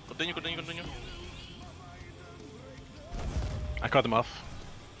 Continue. I cut him off.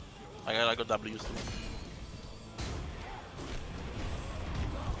 I got W's too.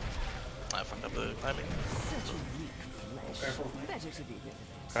 I fucked up the timing. Careful. Better to be with.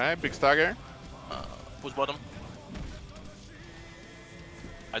 Okay, big stagger. Push bottom.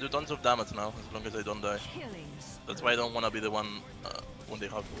 I do tons of damage now, as long as I don't die. Killing. That's why I don't want to be the one when they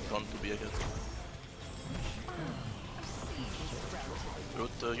have gone to be ahead.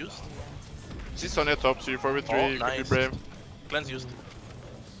 Root used. She's on your top, 3-4 Oh, you nice. could be brave. Cleanse used.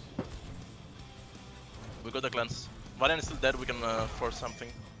 We got the cleanse. Varian is still dead, we can force something.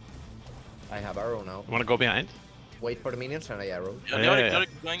 I have arrow now. You wanna go behind? Wait for the minions and I arrow. Yeah, Yeah, Leoric, yeah. Leoric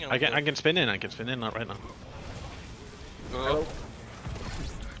going and I can spin in. I can spin in right now. go.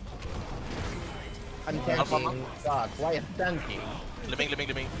 I'm Alpha tanking. God, why am tanking?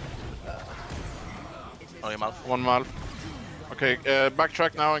 Living. Oh, yeah, Malf. One Malf. Okay,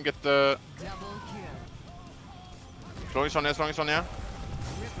 backtrack now and get the... Slowing Sonya.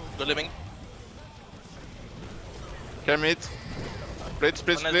 Go living. Okay, mid. Split.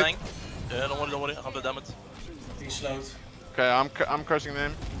 Sonya is dying. Yeah, don't worry, I have the damage. He's slowed. Okay, I'm cursing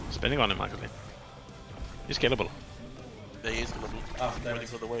them. Spinning on him, actually. He's killable. Yeah, he is killable. Ah, damn Waiting it.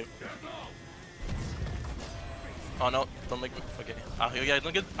 for the wave. Oh no, don't make me. Okay. Ah, yeah,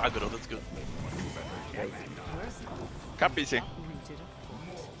 don't get aggro, that's good. Cap easy.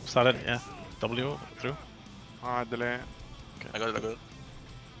 Started, yeah. W through. Ah, delay. I got it.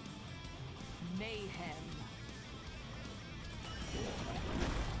 Mayhem.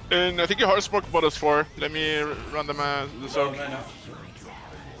 And I think you hard spoke bot us 4. Let me run them the Oh, soak.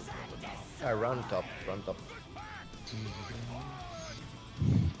 no. Run top.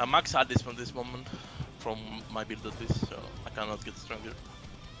 I max had this from this moment, from my build at least, so I cannot get stronger.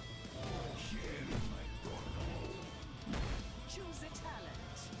 Choose a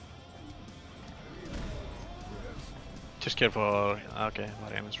talent. Just careful. Okay,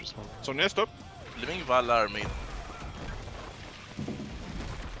 Mariam is responding. Sonya, stop. Living Valar mid.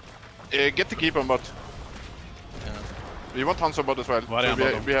 Get the keep on bot. Yeah. We want Hanzo bot as well. Varian So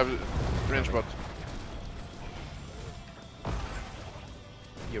bottom. we have range bot.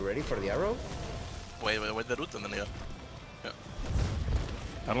 You ready for the arrow? Wait the root and then yeah.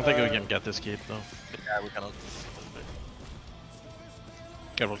 I don't think we can get this keep though. Yeah, we cannot.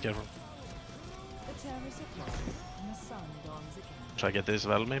 Careful. The terrors are gone, and the sun dawns again. Try get this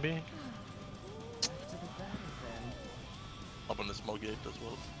well, maybe? To the battle then. Open the small gate as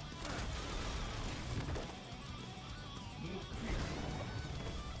well.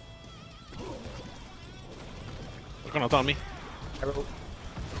 They're gonna tell me. Arrow.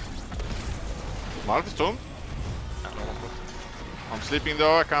 Malf is tombed. Ah, no one broke. I'm sleeping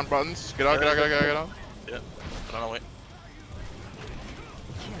though, I can't buttons. Get out. Yeah, run away.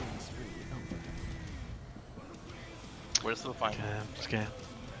 Killing spree over. We're still fine. Okay.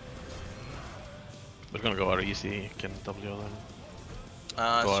 We're gonna go our easy, can W then.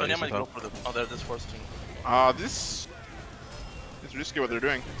 Go Sonya easy might go top. for the. Oh, they're just forcing. This is risky what they're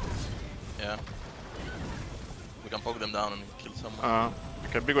doing. Yeah. We can poke them down and kill someone.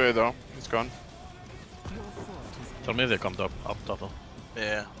 Okay, big wave though. It's gone. Your fort is Tell me if they come up top though.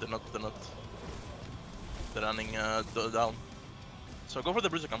 Yeah, they're not. They're running down. So go for the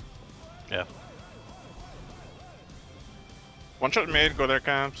bruiser cam. Yeah. One shot mid, go their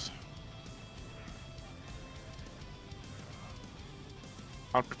camps.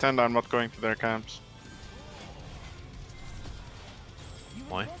 I'll pretend I'm not going to their camps. You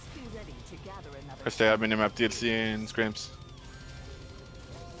Why? will best be ready to gather another. Because they have minimap DLC in Scrims.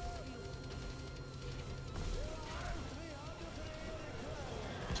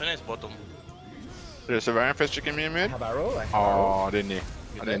 Sonya is bottom. There's a Varian fetch checking me in I mid. have arrow. I have arrow. Oh, didn't he?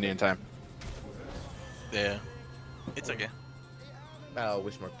 I didn't in time. Yeah. It's okay.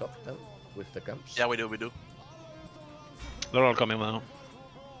 We smoke top then with the camps. Yeah, we do. They're all coming now.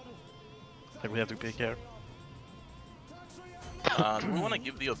 I think we have to be care. Do we want to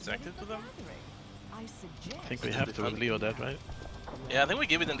give the objective to them? I suggest. I think we have to with Leo dead, right? Yeah, I think we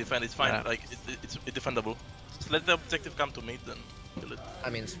give it and defend. It's fine. Yeah. Like it's defendable. Just let the objective come to me, then kill it. I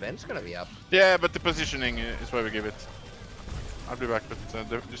mean, Sven's gonna be up. Yeah, but the positioning is why we give it. I'll be back, but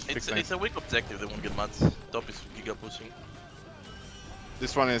just fix It's things. a weak objective. They won't get mad. Top is giga pushing.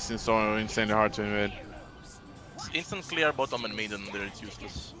 This one is so insanely hard to invade. It's instant clear bottom and mid, and there it's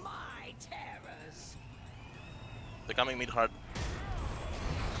useless. They're coming mid hard.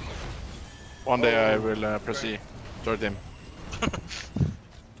 One day I will proceed toward him.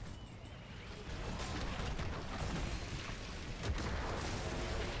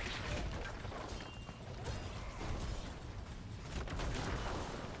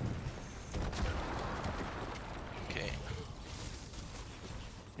 Okay.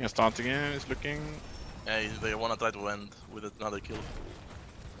 Yeah, starting again is looking. Yeah, they wanna try to end with another kill.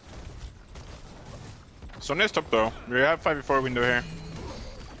 So next up though, we have 5v4 window here.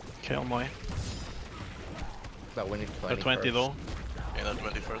 Kill my. But we need 20 The 20 first. though. Yeah, that's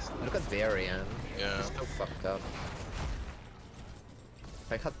 21st. Look at Varian. Yeah. He's so fucked up.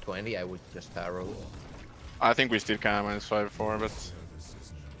 If I had 20, I would just arrow. I think we still can minus 5v4, but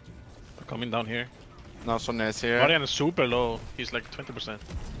They're coming down here. now Sonnes here. Marian is super low. He's like 20%. Is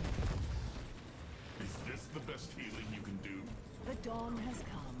this the best healing you can do? The dawn has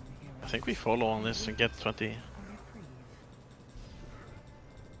come. I think we follow on this and get 20.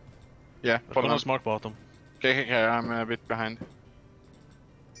 Yeah, There's follow one on on. smart bottom. Okay, I'm a bit behind.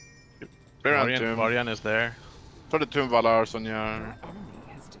 Baron Tomb. Marian is there. For the Tomb Valar, Sonya.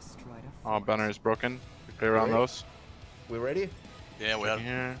 Oh, banner is broken. We play around those. We ready? Yeah, we are.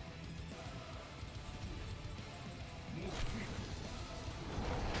 Here.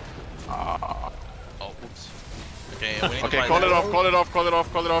 Oh, oops. Okay, we need to Okay, find call it them. off, call it off, call it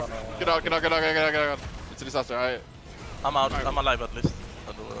off, call it off. Get out, get out, get out, get out, get out. It's a disaster. I'm out. I'm alive at least.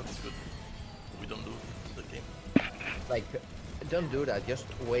 That's good. We don't do the game. Like, don't do that. Just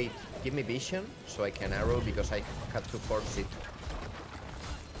wait. Give me vision so I can arrow because I had to force it.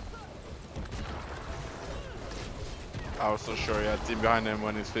 I was so sure, yeah, team behind him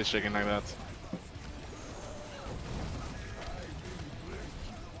when his face shaking like that.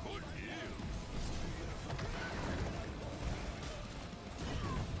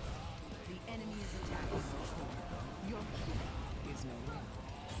 The enemy is attacking your kill is no way.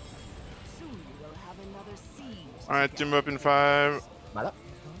 Soon you will have another siege. Alright, team up in 5. Mala.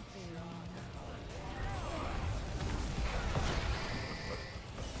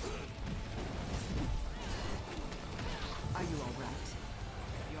 Are you alright?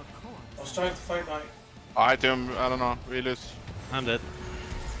 Your core. I was trying to find my. Alright, team, I don't know, we lose. I'm dead.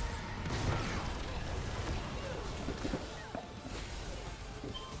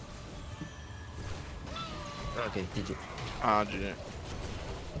 Okay, GG. Ah, GG.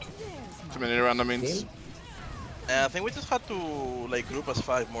 Too many random hints. I think we just had to like group as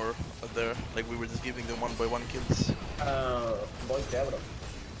 5 more out there. Like we were just giving them 1-by-1 kills. Voy, te abro.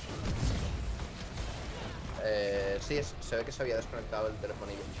 Sí, se ve que se había desconectado el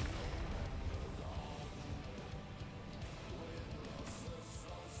telefonillo.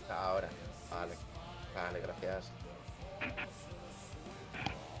 Ahora, vale. Vale, gracias.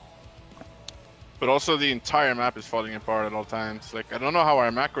 But also the entire map is falling apart at all times. Like, I don't know how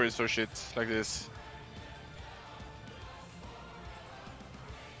our macro is so shit like this.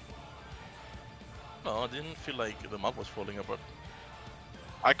 No, I didn't feel like the map was falling apart.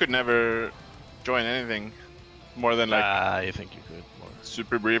 I could never join anything more than like I think you could more.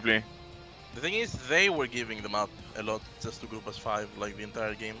 super briefly. The thing is, they were giving the map a lot just to group as 5, like the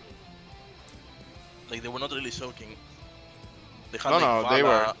entire game. Like they were not really soaking. They had, No, like, no, they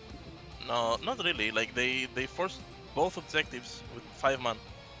were. No, not really. Like they forced both objectives with 5 man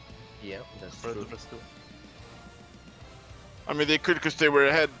Yeah, that's for true. the first 2. I mean, they could because they were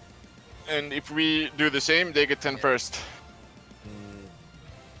ahead. And if we do the same, they get 10 first.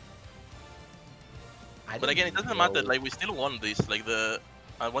 I But again, it don't doesn't matter. know. Like we still won this. Like the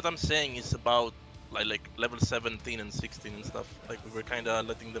what I'm saying is about like level 17 and 16 and stuff. Like we were kind of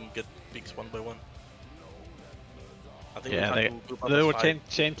letting them get picks 1-by-1. I think Yeah, we had to group up they as were 5.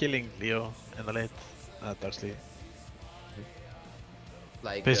 chain killing Leo in the late. Actually,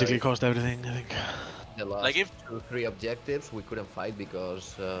 Like, basically caused everything. I think. the last like if 2-3 objectives we couldn't fight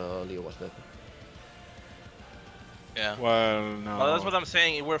because Leo was dead. yeah. Well, no. Well, that's what I'm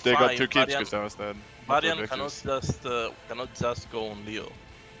saying. We're They 5. got 2 kills Varian, because I was dead. Varian cannot just go on Leo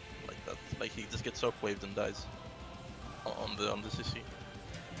like that. Like he just gets shockwaved and dies on the CC.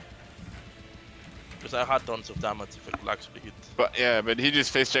 Because I had tons of damage if I could actually hit. But yeah, but he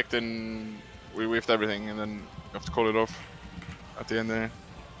just face checked and we whiffed everything, and then you have to call it off at the end there.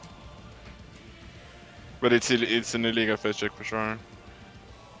 But it's an illegal face check for sure.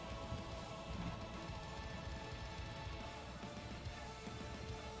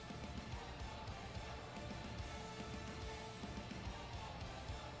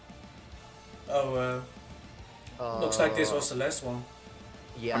 Oh, looks like this was the last one.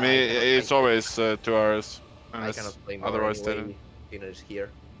 Yeah. I mean, cannot it's fight. always 2 hours. I Unless cannot play more otherwise anyway. Dinner is here.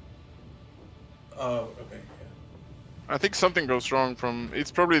 Oh, okay. I think something goes wrong from.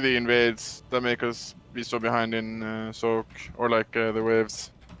 It's probably the invades that make us be so behind in soak, or like the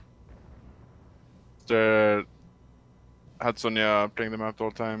waves. The had Sonya playing the map the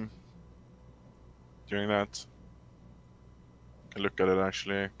whole time during that. Can look at it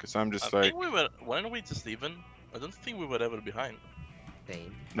actually, because I'm just I like. think we were. Weren't we just even? I don't think we were ever behind.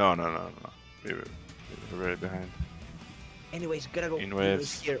 Same. No. We were very behind. Anyways, gotta go. In Dinner is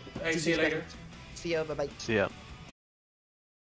waves. here. Hey, see you later. See ya. Bye bye. See ya.